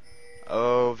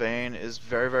 Oh, Vayne is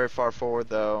very far forward,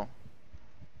 though.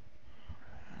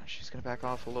 She's going to back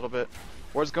off a little bit.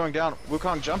 Ward's going down.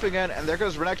 Wukong jumping in, and there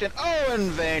goes Renekton. Oh, and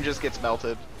Vayne just gets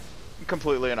melted.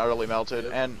 Completely and utterly melted.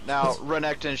 And now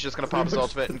Renekton's just going to pop his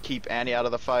ultimate and keep Annie out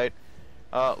of the fight.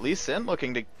 Lee Sin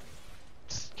looking to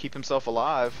keep himself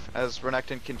alive as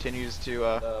Renekton continues to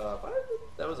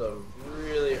that was a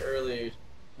really early.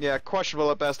 Yeah, questionable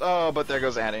at best. Oh, but there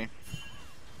goes Annie.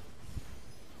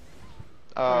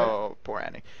 Oh, poor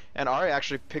Annie. And Ari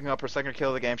actually picking up her second kill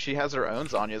of the game. She has her own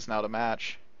Zhonya's now to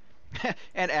match.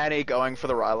 And Annie going for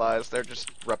the Rylai's. They're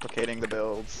just replicating the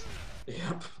builds.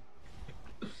 Yep.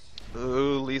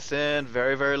 Ooh, Lee Sin,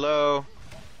 very low.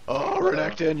 Oh,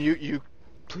 Renekton, you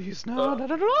please no.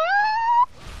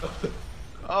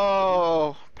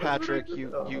 Oh, Patrick,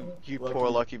 you poor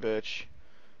lucky bitch.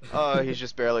 Oh, he's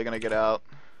just barely gonna get out.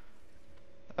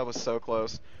 That was so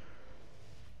close.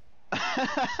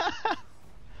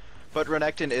 But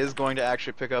Renekton is going to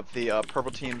actually pick up the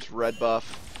purple team's red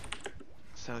buff.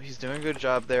 So he's doing a good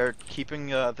job there, keeping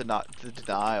the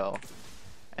denial.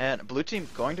 And blue team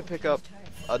going to pick up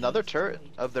another turret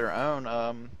of their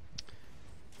own.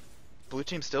 Blue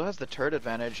team still has the turret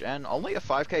advantage and only a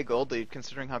 5k gold lead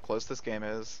considering how close this game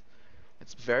is.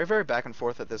 It's very, very back and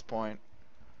forth at this point.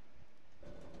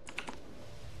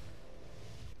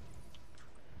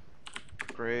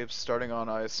 Graves starting on,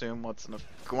 I assume, what's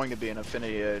going to be an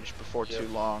Affinity Edge before too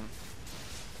long.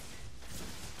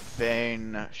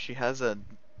 Vayne, she has a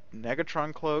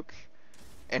Negatron Cloak.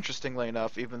 Interestingly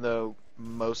enough, even though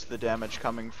most of the damage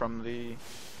coming from the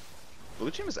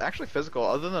blue team is actually physical.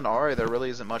 Other than Ari, there really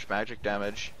isn't much magic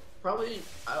damage. Probably,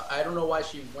 I don't know why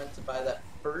she went to buy that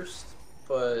first,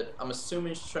 but I'm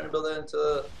assuming she's trying to build that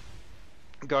into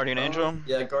Guardian Angel?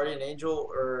 Yeah, Guardian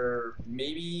Angel, or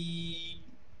maybe...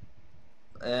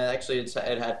 actually, it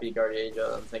had to be Guardian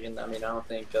Angel. I'm thinking, I mean, I don't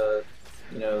think,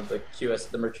 you know, the QS,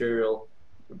 the Mercurial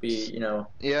would be, you know...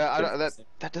 Yeah,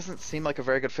 that doesn't seem like a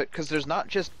very good fit, because there's not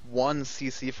just one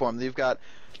CC form. You've got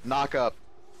Knock Up,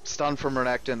 Stun from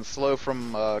Renekton, Slow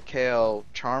from Kale,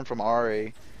 Charm from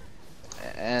Ari,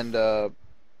 and it's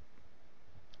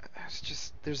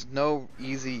just, there's no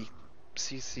easy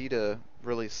CC to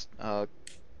really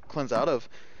cleanse out of.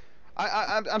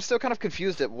 I'm still kind of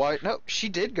confused at why. No, she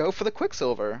did go for the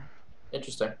Quicksilver.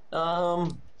 Interesting.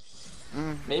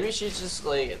 Maybe she's just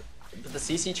like, the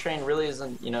CC train really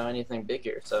isn't, you know, anything big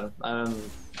here. So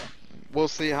we'll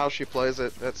see how she plays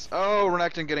it.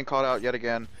 Renekton getting caught out yet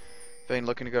again. Vayne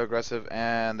looking to go aggressive,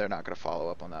 and they're not going to follow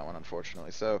up on that one,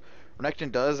 unfortunately. So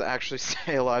Renekton does actually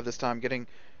stay alive this time, getting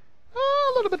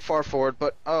a little bit far forward,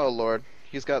 but oh lord,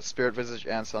 he's got Spirit Visage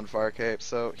and Sunfire Cape,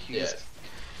 so he's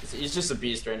just a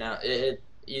beast right now.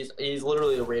 He's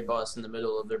literally a raid boss in the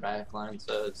middle of their backline,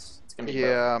 so it's gonna be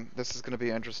tough. This is gonna be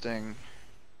interesting.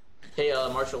 Hey,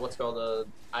 Marshall, what's called?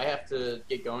 I have to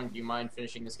get going. Do you mind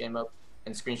finishing this game up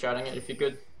and screenshotting it if you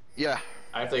could? Yeah.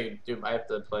 I have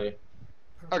to play.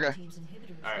 Okay.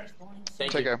 All right.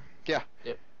 Thank you. Take care. Yeah.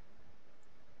 Yep.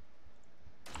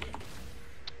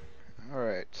 All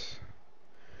right.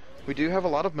 We do have a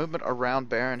lot of movement around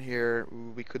Baron here.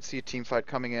 Ooh, we could see a team fight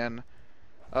coming in.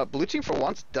 Blue team for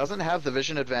once doesn't have the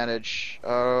vision advantage.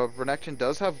 Renekton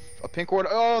does have a pink ward.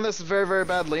 Oh, and this is very, very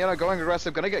bad. Leona going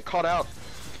aggressive, gonna get caught out.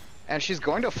 And she's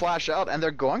going to flash out, and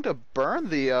they're going to burn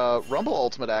the Rumble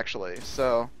ultimate, actually.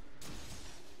 So,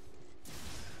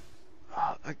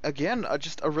 again,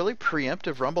 just a really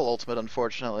preemptive Rumble ultimate,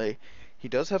 unfortunately. He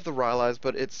does have the Rylai's,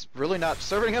 but it's really not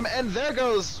serving him. And there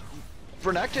goes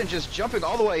Renekton just jumping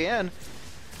all the way in,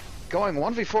 going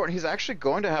 1v4, and he's actually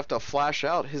going to have to flash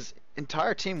out. His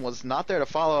entire team was not there to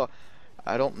follow.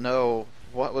 I don't know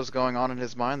what was going on in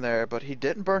his mind there, but he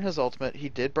didn't burn his ultimate. He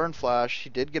did burn flash. He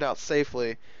did get out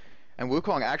safely. And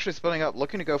Wukong actually splitting up,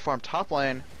 looking to go farm top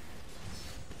lane.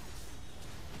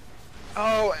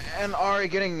 Oh, and Ari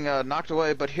getting knocked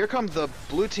away, but here comes the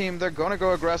blue team. They're going to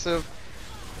go aggressive.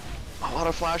 A lot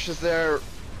of flashes there.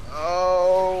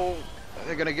 Oh,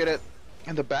 they're going to get it.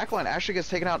 And the backline actually gets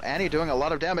taken out. Annie doing a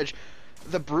lot of damage.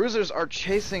 The Bruisers are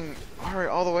chasing Ari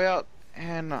all the way out,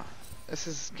 and this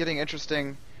is getting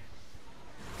interesting.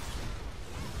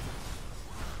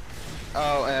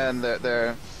 Oh, and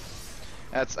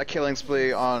that's a killing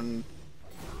spree on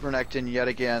Renekton yet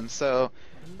again. So,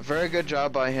 a very good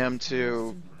job by him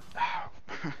to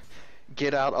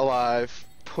get out alive,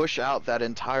 push out that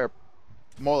entire,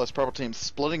 more or less, purple team,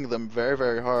 splitting them very,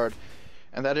 very hard.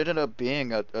 And that ended up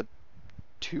being a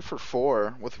 2 for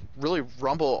 4, with really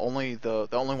Rumble only the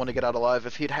only one to get out alive.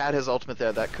 If he'd had his ultimate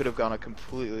there, that could have gone a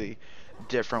completely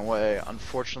different way.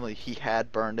 Unfortunately, he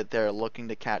had burned it there, looking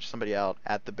to catch somebody out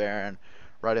at the Baron,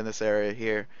 right in this area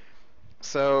here.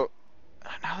 So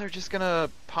now they're just gonna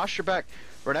posture back.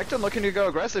 Renekton looking to go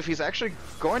aggressive. He's actually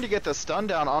going to get the stun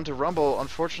down onto Rumble.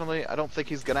 Unfortunately, I don't think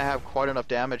he's gonna have quite enough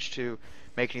damage to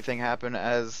make anything happen,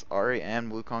 as Ari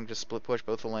and Wukong just split push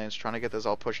both the lanes, trying to get this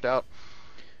all pushed out.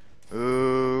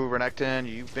 Ooh, Renekton,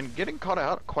 you've been getting caught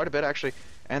out quite a bit, actually.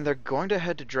 And they're going to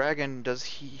head to Dragon. Does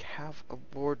he have a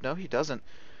ward? No, he doesn't.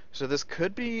 So this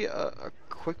could be a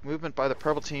quick movement by the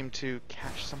purple team to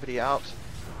catch somebody out.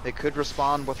 They could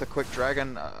respond with a quick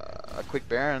Dragon, a quick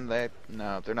Baron.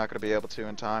 No, they're not going to be able to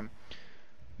in time.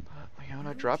 But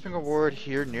Leona dropping a ward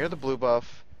here near the blue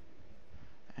buff.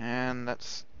 And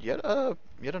that's yet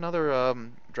another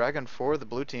Dragon for the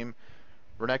blue team.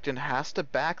 Renekton has to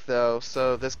back, though,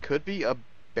 so this could be a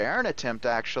Baron attempt,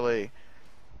 actually.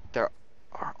 There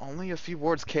are only a few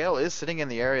wards. Kale is sitting in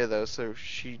the area, though, so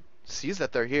she sees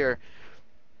that they're here.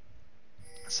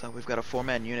 So we've got a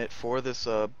 4-man unit for this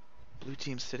blue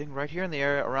team sitting right here in the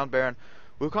area around Baron.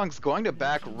 Wukong's going to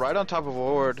back right on top of a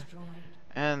ward.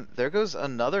 And there goes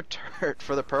another turret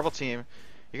for the purple team.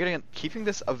 You're keeping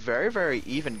this a very, very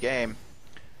even game.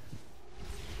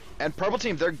 And purple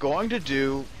team, they're going to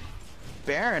do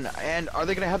Baron, and are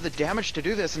they going to have the damage to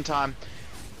do this in time?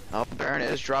 Oh, Baron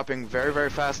is dropping very,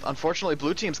 very fast. Unfortunately,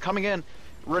 blue team's coming in.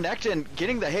 Renekton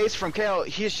getting the haste from Kale.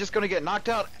 He's just going to get knocked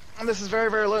out. And this is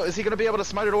very, very low. Is he going to be able to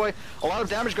smite it away? A lot of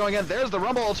damage going in. There's the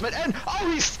Rumble ultimate. And,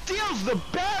 oh, he steals the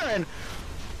Baron!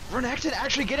 Renekton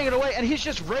actually getting it away, and he's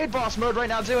just raid boss mode right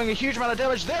now, doing a huge amount of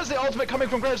damage. There's the ultimate coming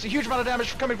from Graves. A huge amount of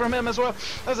damage coming from him as well.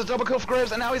 There's a double kill for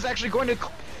Graves, and now he's actually going to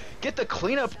get the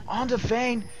cleanup onto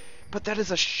Vayne. But that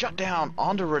is a shutdown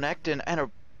onto Renekton and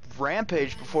a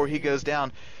rampage before he goes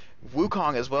down.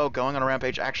 Wukong as well going on a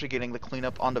rampage, actually getting the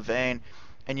cleanup onto Vayne.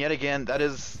 And yet again, that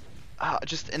is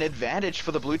just an advantage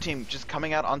for the blue team, just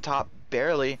coming out on top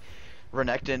barely.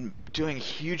 Renekton doing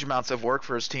huge amounts of work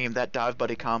for his team. That dive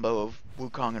buddy combo of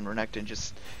Wukong and Renekton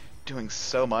just doing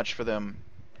so much for them.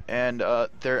 And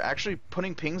they're actually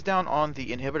putting pings down on the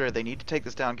inhibitor. They need to take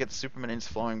this down, get the super minions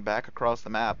flowing back across the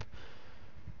map.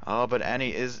 Oh, but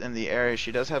Annie is in the area.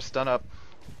 She does have stun up.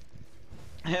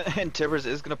 And Tibbers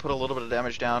is going to put a little bit of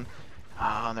damage down.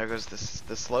 Oh, and there goes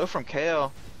the slow from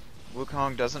Kale.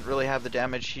 Wukong doesn't really have the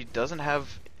damage. He doesn't have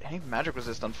any magic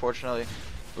resist, unfortunately.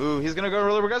 Ooh, he's going to go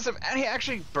really aggressive. And he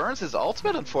actually burns his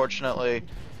ultimate, unfortunately.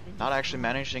 Not actually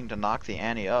managing to knock the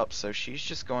Annie up. So she's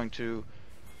just going to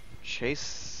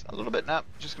chase a little bit. Now,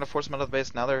 just going to force him out of the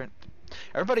base. Now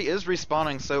everybody is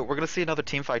respawning. So we're going to see another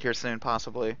team fight here soon,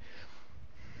 possibly.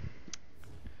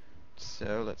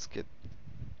 So let's get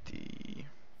the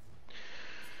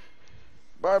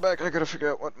bar back. I gotta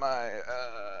figure out what my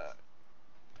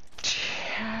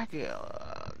tag.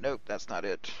 Nope, that's not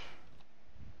it.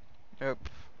 Nope.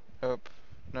 Nope.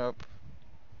 Nope.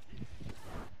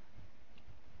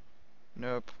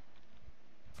 Nope.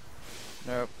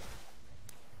 Nope.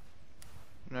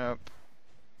 Nope.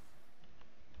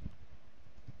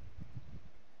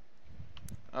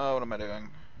 Oh, what am I doing?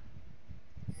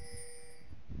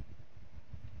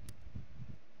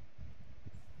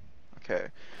 Okay,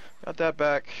 got that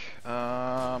back.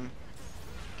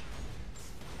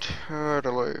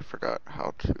 Totally forgot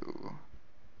how to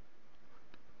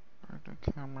work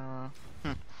the camera.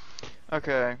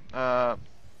 Okay,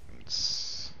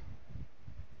 it's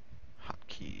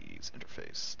hotkeys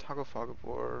interface. Toggle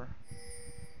Fogabore.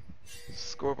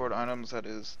 Scoreboard items, that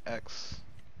is X.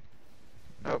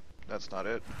 Nope, that's not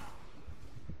it.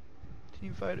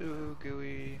 Team fight, ooh,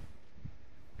 GUI.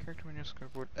 Character menu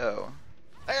scoreboard. Oh.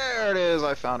 There it is,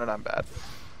 I found it, I'm bad.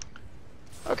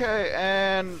 Okay,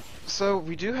 and so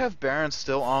we do have Baron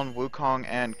still on Wukong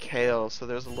and Kale, so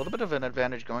there's a little bit of an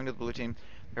advantage going to the blue team.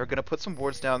 They're going to put some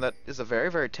wards down. That is a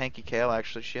very, very tanky Kale,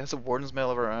 actually. She has a Warden's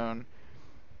Mail of her own.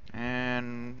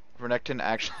 And Renekton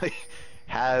actually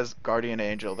has Guardian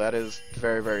Angel. That is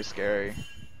very, very scary.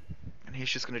 And he's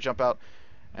just going to jump out.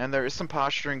 And there is some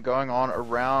posturing going on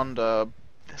around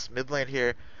this mid lane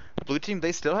here. Blue team,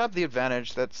 they still have the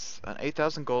advantage. That's an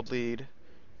 8,000 gold lead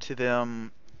to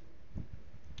them.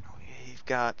 We've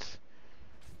got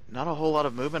not a whole lot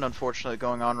of movement, unfortunately,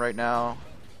 going on right now.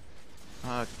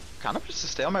 Kind of just a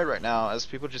stalemate right now as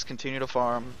people just continue to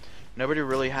farm. Nobody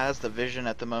really has the vision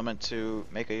at the moment to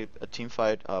make a team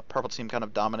fight. Purple team kind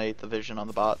of dominate the vision on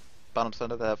the bottom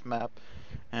side of the map.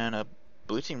 And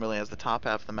blue team really has the top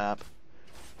half of the map.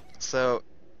 So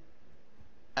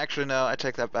actually, no, I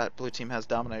take that back. Blue team has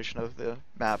domination of the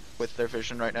map with their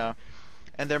vision right now.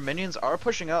 And their minions are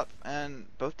pushing up, and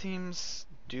both teams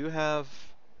do have...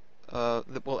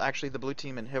 well, actually, the blue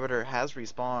team inhibitor has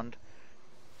respawned.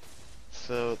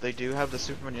 So they do have the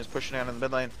super minions pushing down in the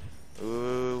mid lane.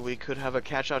 Ooh, we could have a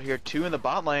catch out here. 2 in the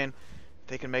bot lane.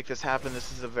 They can make this happen.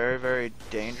 This is a very, very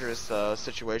dangerous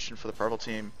situation for the purple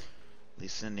team. Lee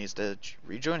Sin needs to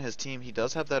rejoin his team. He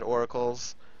does have that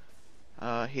oracles.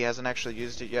 He hasn't actually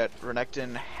used it yet.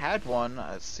 Renekton had one.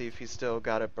 Let's see if he's still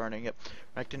got it burning. Yep.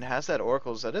 Renekton has that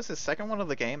oracles. That is his second one of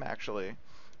the game, actually.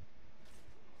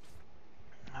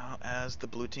 As the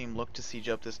blue team look to siege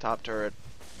up this top turret.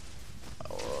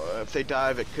 If they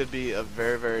dive, it could be a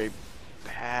very, very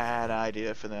bad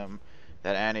idea for them.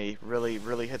 That Annie really,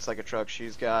 really hits like a truck.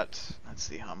 She's got, let's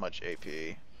see how much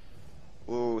AP.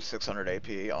 Ooh, 600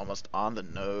 AP, almost on the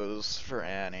nose for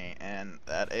Annie, and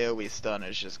that AoE stun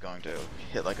is just going to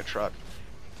hit like a truck.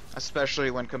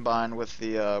 Especially when combined with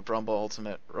the Rumble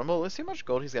ultimate. Rumble, let's see how much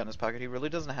gold he's got in his pocket. He really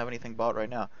doesn't have anything bought right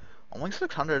now. Only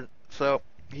 600, so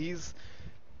he's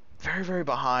very, very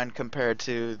behind compared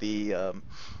to the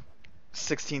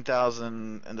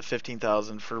 16,000 and the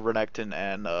 15,000 for Renekton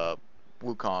and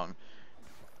Wukong.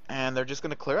 And they're just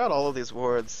going to clear out all of these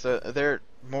wards. They're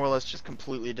more or less just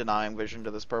completely denying vision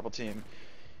to this purple team.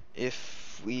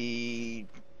 If we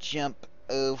jump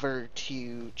over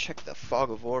to check the fog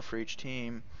of war for each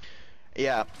team,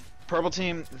 Yeah, purple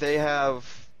team, they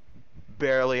have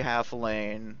barely half a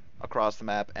lane across the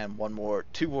map and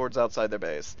two wards outside their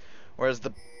base. Whereas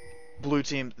the blue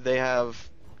team, they have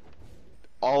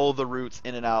all the routes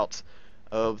in and out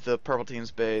of the purple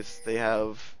team's base. They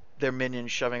have their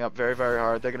minions shoving up very, very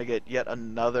hard. They're going to get yet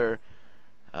another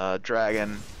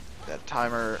dragon. That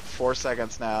timer, 4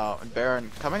 seconds now. And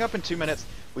Baron coming up in 2 minutes.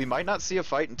 We might not see a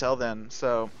fight until then,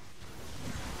 so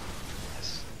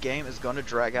this game is going to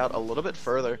drag out a little bit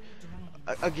further.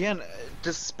 Again,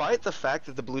 despite the fact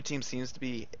that the blue team seems to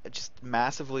be just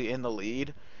massively in the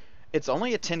lead, it's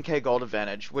only a 10k gold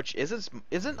advantage, which isn't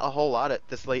a whole lot at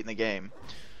this late in the game.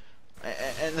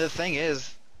 And the thing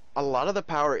is, a lot of the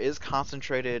power is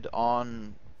concentrated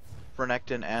on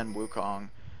Renekton and Wukong,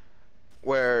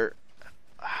 where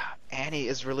Annie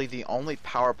is really the only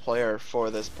power player for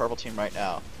this purple team right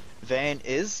now. Vayne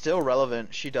is still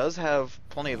relevant. She does have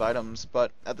plenty of items,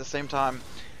 but at the same time,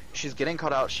 she's getting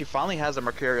caught out. She finally has a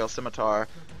Mercurial Scimitar.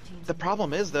 The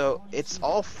problem is, though, it's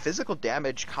all physical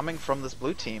damage coming from this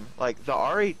blue team. Like, the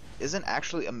Ahri isn't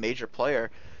actually a major player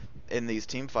in these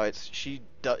team fights. She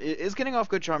is getting off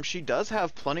good charms. She does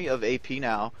have plenty of AP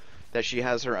now that she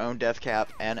has her own death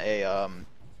cap and a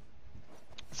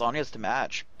Zhonya's to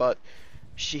match, but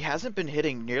she hasn't been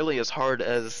hitting nearly as hard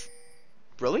as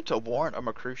really to warrant a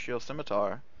Mercurial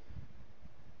Scimitar.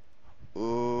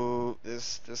 Ooh,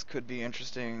 this could be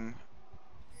interesting.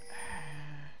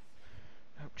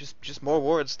 Just more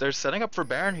wards. They're setting up for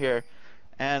Baron here,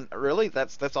 and really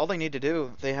that's all they need to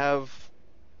do. They have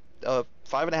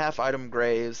 5.5 item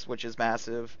Graves, which is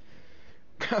massive.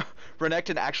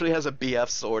 Renekton actually has a BF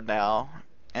sword now,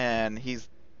 and he's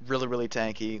really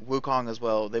tanky. Wukong as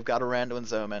well. They've got a Rando and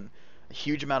Zoman. A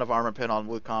huge amount of armor pin on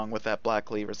Wukong with that Black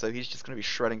Cleaver, so he's just going to be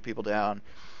shredding people down.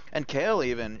 And Kayle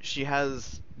even, she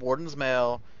has Warden's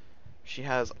Mail, she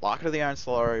has Locket of the Iron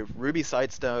Solari, Ruby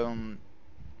Sightstone,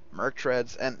 Merc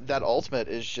Treads, and that ultimate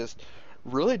is just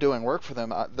really doing work for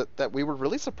them. That we were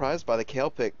really surprised by the Kayle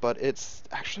pick, but it's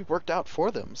actually worked out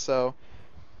for them. So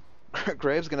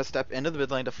Graves going to step into the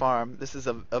mid lane to farm. This is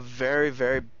a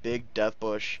very big death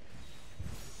bush.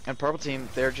 And purple team,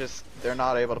 they're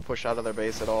not able to push out of their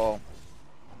base at all.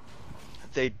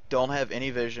 They don't have any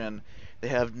vision. They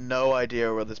have no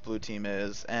idea where this blue team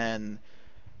is, and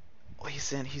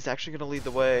he's actually going to lead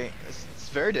the way. It's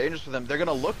very dangerous for them. They're going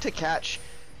to look to catch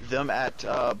them at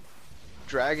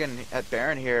Dragon, at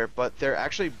Baron here, but they're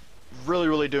actually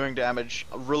really doing damage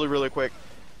really quick.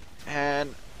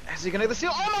 And is he going to get the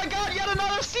steal? Oh my god, yet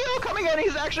another steal coming in!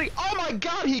 He's actually, oh my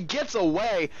god, he gets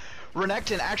away!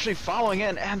 Renekton actually following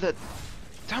in, and the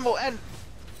tumble, and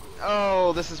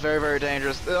oh, this is very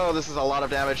dangerous. Oh, this is a lot of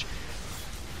damage.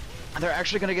 And they're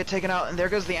actually going to get taken out, and there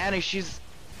goes the Annie. She's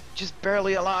just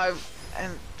barely alive,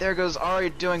 and there goes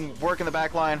Ahri doing work in the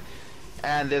back line.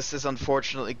 And this is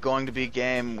unfortunately going to be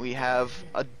game. We have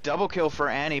a double kill for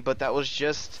Annie, but that was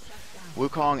just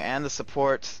Wukong and the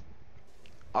support.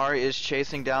 Ahri is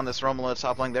chasing down this Rumble in the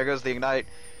top lane. There goes the Ignite.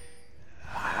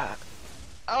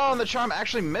 Oh, and the Charm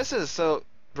actually misses, so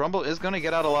Rumble is going to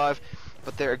get out alive,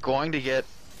 but they're going to get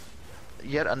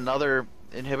yet another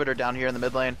inhibitor down here in the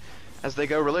mid lane as they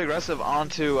go really aggressive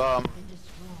onto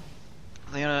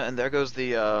Leona, and there goes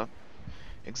the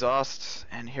exhaust,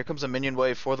 and here comes a minion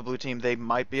wave for the blue team. They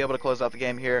might be able to close out the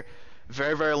game here.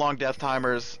 Very long death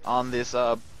timers on this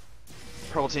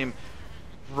purple team.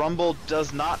 Rumble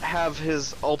does not have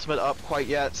his ultimate up quite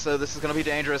yet, so this is going to be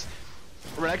dangerous.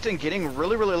 Renekton getting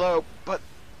really low, but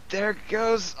there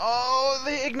goes, oh,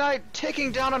 the Ignite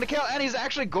ticking down onto Kayle, and he's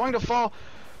actually going to fall.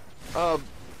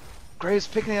 Graves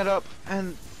picking it up,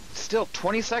 and still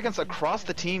 20 seconds across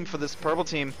the team for this purple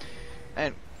team,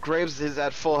 and Graves is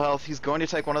at full health. He's going to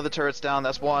take one of the turrets down.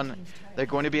 That's one. They're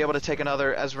going to be able to take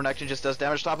another as Renekton just does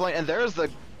damage top lane, and there's the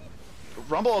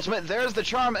Rumble ultimate. There's the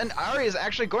charm, and Ahri is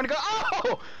actually going to go.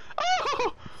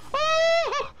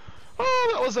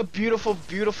 Oh, that was a beautiful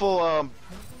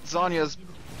Zhonya's,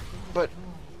 but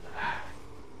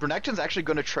Renekton's actually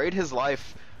going to trade his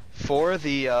life for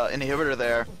the inhibitor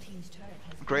there.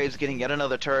 Graves getting yet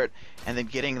another turret and then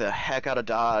getting the heck out of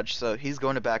dodge, so he's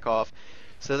going to back off.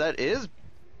 So that is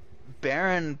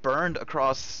Baron burned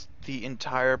across the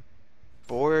entire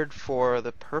board for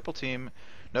the purple team.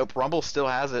 Nope, Rumble still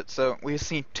has it. So we've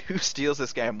seen 2 steals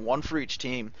this game, 1 for each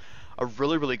team. A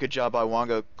really good job by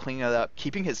Wongo cleaning it up,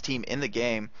 keeping his team in the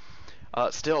game.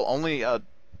 Still only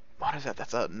what is that?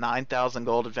 That's a 9,000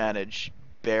 gold advantage,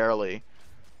 barely.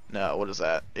 No, what is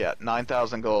that? Yeah,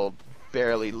 9,000 gold,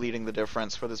 barely leading the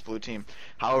difference for this blue team.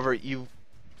 However,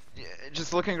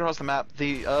 just looking across the map,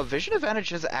 the vision advantage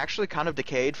has actually kind of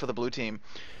decayed for the blue team.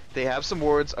 They have some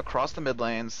wards across the mid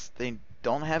lanes. They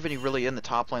don't have any really in the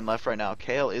top lane left right now.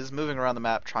 Kale is moving around the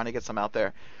map trying to get some out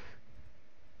there.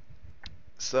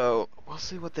 So we'll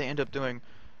see what they end up doing.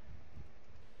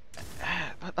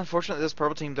 But unfortunately, this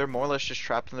purple team, they're more or less just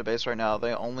trapped in the base right now.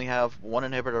 They only have one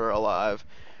inhibitor alive,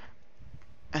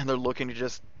 and they're looking to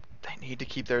just, they need to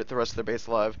keep the rest of their base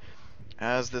alive.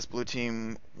 As this blue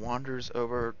team wanders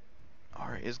over,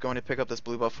 or is going to pick up this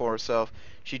blue buff for herself.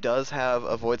 She does have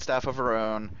a void staff of her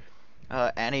own.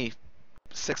 Annie,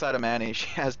 6-item Annie, she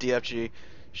has DFG.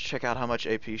 Check out how much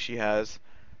AP she has.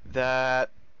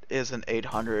 That is an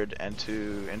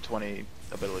 802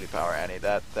 ability power Annie.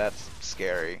 That's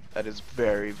scary. That is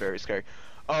very, very scary.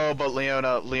 Oh, but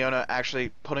Leona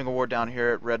actually putting a ward down here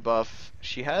at red buff.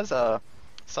 She has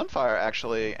Sunfire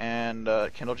actually, and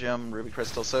Kindle Gem, Ruby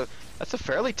Crystal. So that's a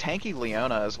fairly tanky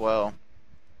Leona as well.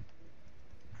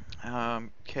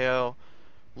 Kale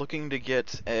looking to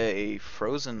get a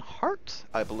Frozen Heart,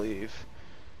 I believe.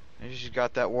 She's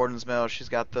got that Warden's Mail. She's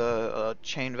got the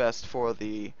chain vest for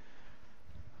the,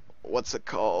 what's it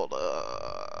called?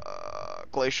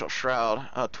 Glacial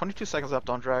Shroud. 22 seconds left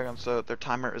on Dragon, so their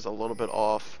timer is a little bit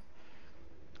off.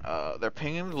 They're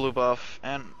pinging the blue buff,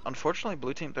 and unfortunately,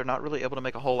 blue team, they're not really able to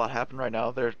make a whole lot happen right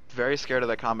now. They're very scared of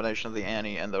that combination of the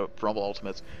Annie and the Rumble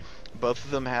ultimates. Both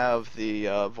of them have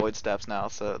the Void Staffs now,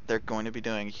 so they're going to be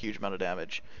doing a huge amount of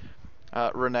damage.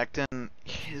 Renekton,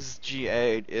 his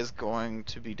GA is going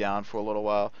to be down for a little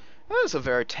while. That is a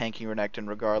very tanky Renekton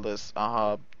regardless.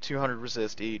 200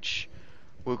 resist each.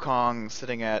 Wukong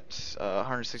sitting at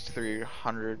 163,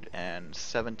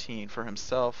 117 for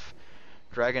himself.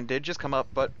 Dragon did just come up,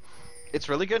 but it's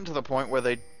really getting to the point where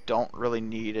they don't really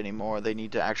need anymore. They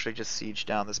need to actually just siege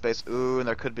down the space. Ooh, and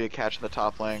there could be a catch in the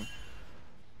top lane.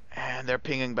 And they're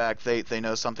pinging back. They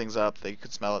know something's up. They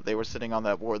could smell it. They were sitting on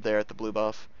that ward there at the blue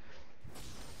buff.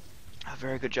 A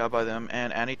very good job by them.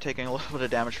 And Annie taking a little bit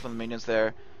of damage from the minions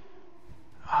there.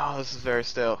 Oh, this is very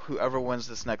stale. Whoever wins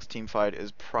this next team fight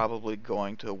is probably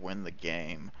going to win the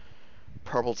game.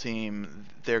 Purple team,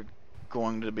 they're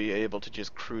going to be able to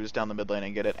just cruise down the mid lane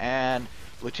and get it. And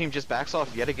blue team just backs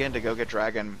off yet again to go get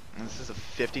Dragon. And this is a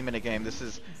 50-minute game. This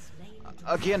is,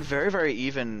 again, very, very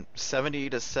even.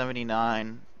 70 to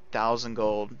 79,000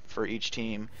 gold for each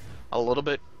team. A little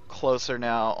bit closer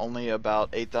now, only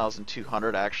about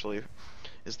 8,200 actually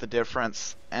is the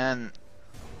difference. And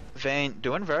Vayne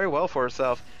doing very well for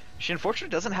herself. She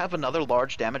unfortunately doesn't have another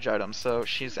large damage item, so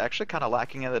she's actually kind of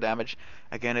lacking in the damage.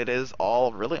 Again, it is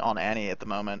all really on Annie at the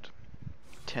moment.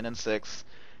 10 and 6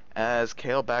 as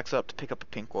Kale backs up to pick up a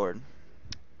pink ward.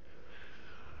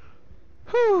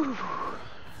 Whew.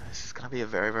 This is going to be a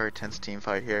very, very tense team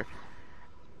fight here.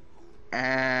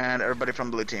 And everybody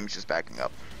from blue team is just backing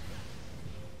up.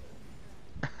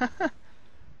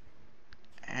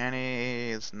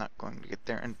 Annie is not going to get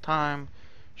there in time.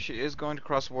 She is going to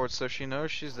cross wards, so she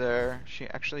knows she's there. She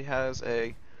actually has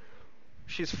a...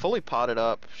 She's fully potted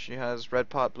up. She has red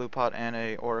pot, blue pot, and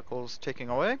a oracles taking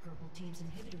away.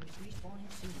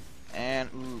 And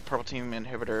ooh, purple team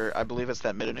inhibitor. I believe it's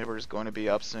that mid inhibitor is going to be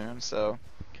up soon. So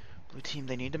blue team,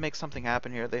 they need to make something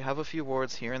happen here. They have a few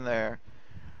wards here and there.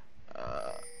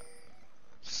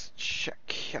 Let's check.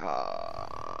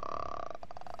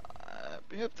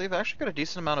 Yep, they've actually got a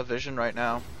decent amount of vision right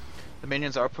now. The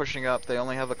minions are pushing up. They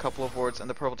only have a couple of wards in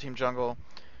the purple team jungle.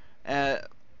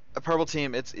 A purple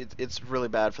team, it's really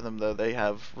bad for them though. They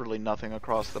have really nothing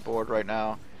across the board right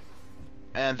now,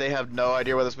 and they have no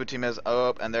idea where this blue team is.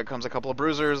 Oh, and there comes a couple of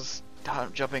bruisers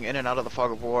jumping in and out of the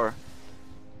fog of war.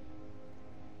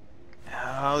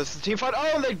 Oh, this is a team fight.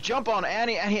 Oh, and they jump on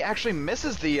Annie, and he actually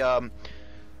misses the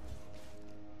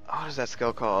what is that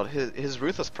skill called? His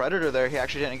Ruthless Predator there, he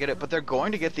actually didn't get it, but they're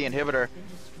going to get the inhibitor.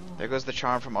 There goes the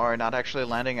charm from Ahri, not actually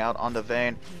landing out onto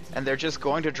Vayne. And they're just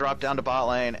going to drop down to bot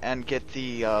lane and get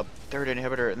the third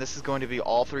inhibitor. And this is going to be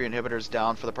all three inhibitors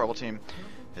down for the purple team.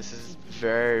 This is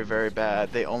very, very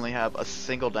bad. They only have a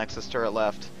single Nexus turret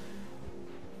left.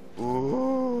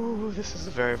 Ooh, this is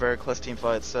a very, very close team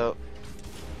fight. So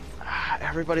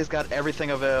everybody's got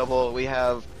everything available. We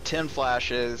have 10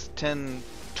 flashes,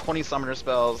 20 summoner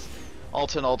spells, all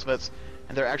 10 ultimates,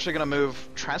 and they're actually going to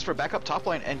transfer back up top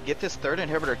lane and get this third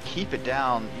inhibitor, keep it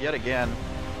down yet again.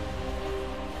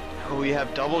 We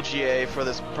have double GA for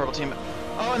this purple team.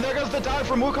 Oh, and there goes the dive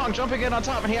from Wukong jumping in on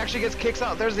top, and he actually gets kicks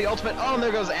out. There's the ultimate. Oh, and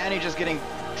there goes Annie just getting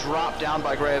dropped down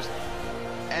by Graves.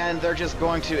 And they're just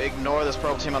going to ignore this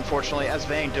purple team, unfortunately, as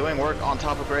Vayne doing work on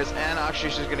top of Graves, and actually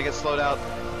she's going to get slowed out.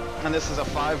 And this is a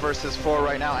 5 versus 4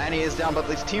 right now. Annie is down, but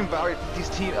these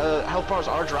health bars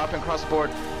are dropping across the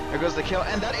board. There goes the kill,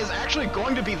 and that is actually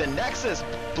going to be the Nexus.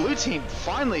 Blue team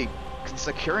finally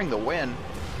securing the win,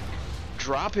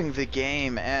 dropping the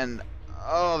game, and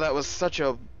Oh, that was such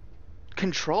a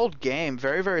controlled game.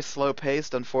 Very, very slow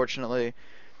paced, unfortunately.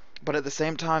 But at the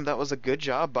same time, that was a good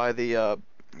job by the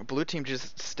blue team to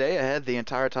just stay ahead the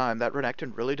entire time. That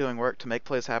Renekton really doing work to make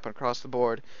plays happen across the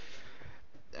board.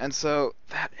 And so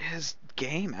that is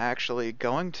game actually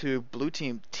going to blue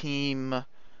team 13,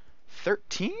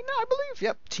 I believe.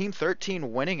 Yep, team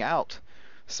 13 winning out.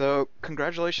 So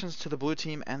congratulations to the blue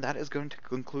team, and that is going to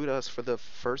conclude us for the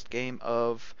first game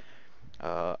of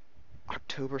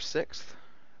October 6th.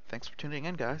 Thanks for tuning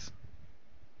in, guys.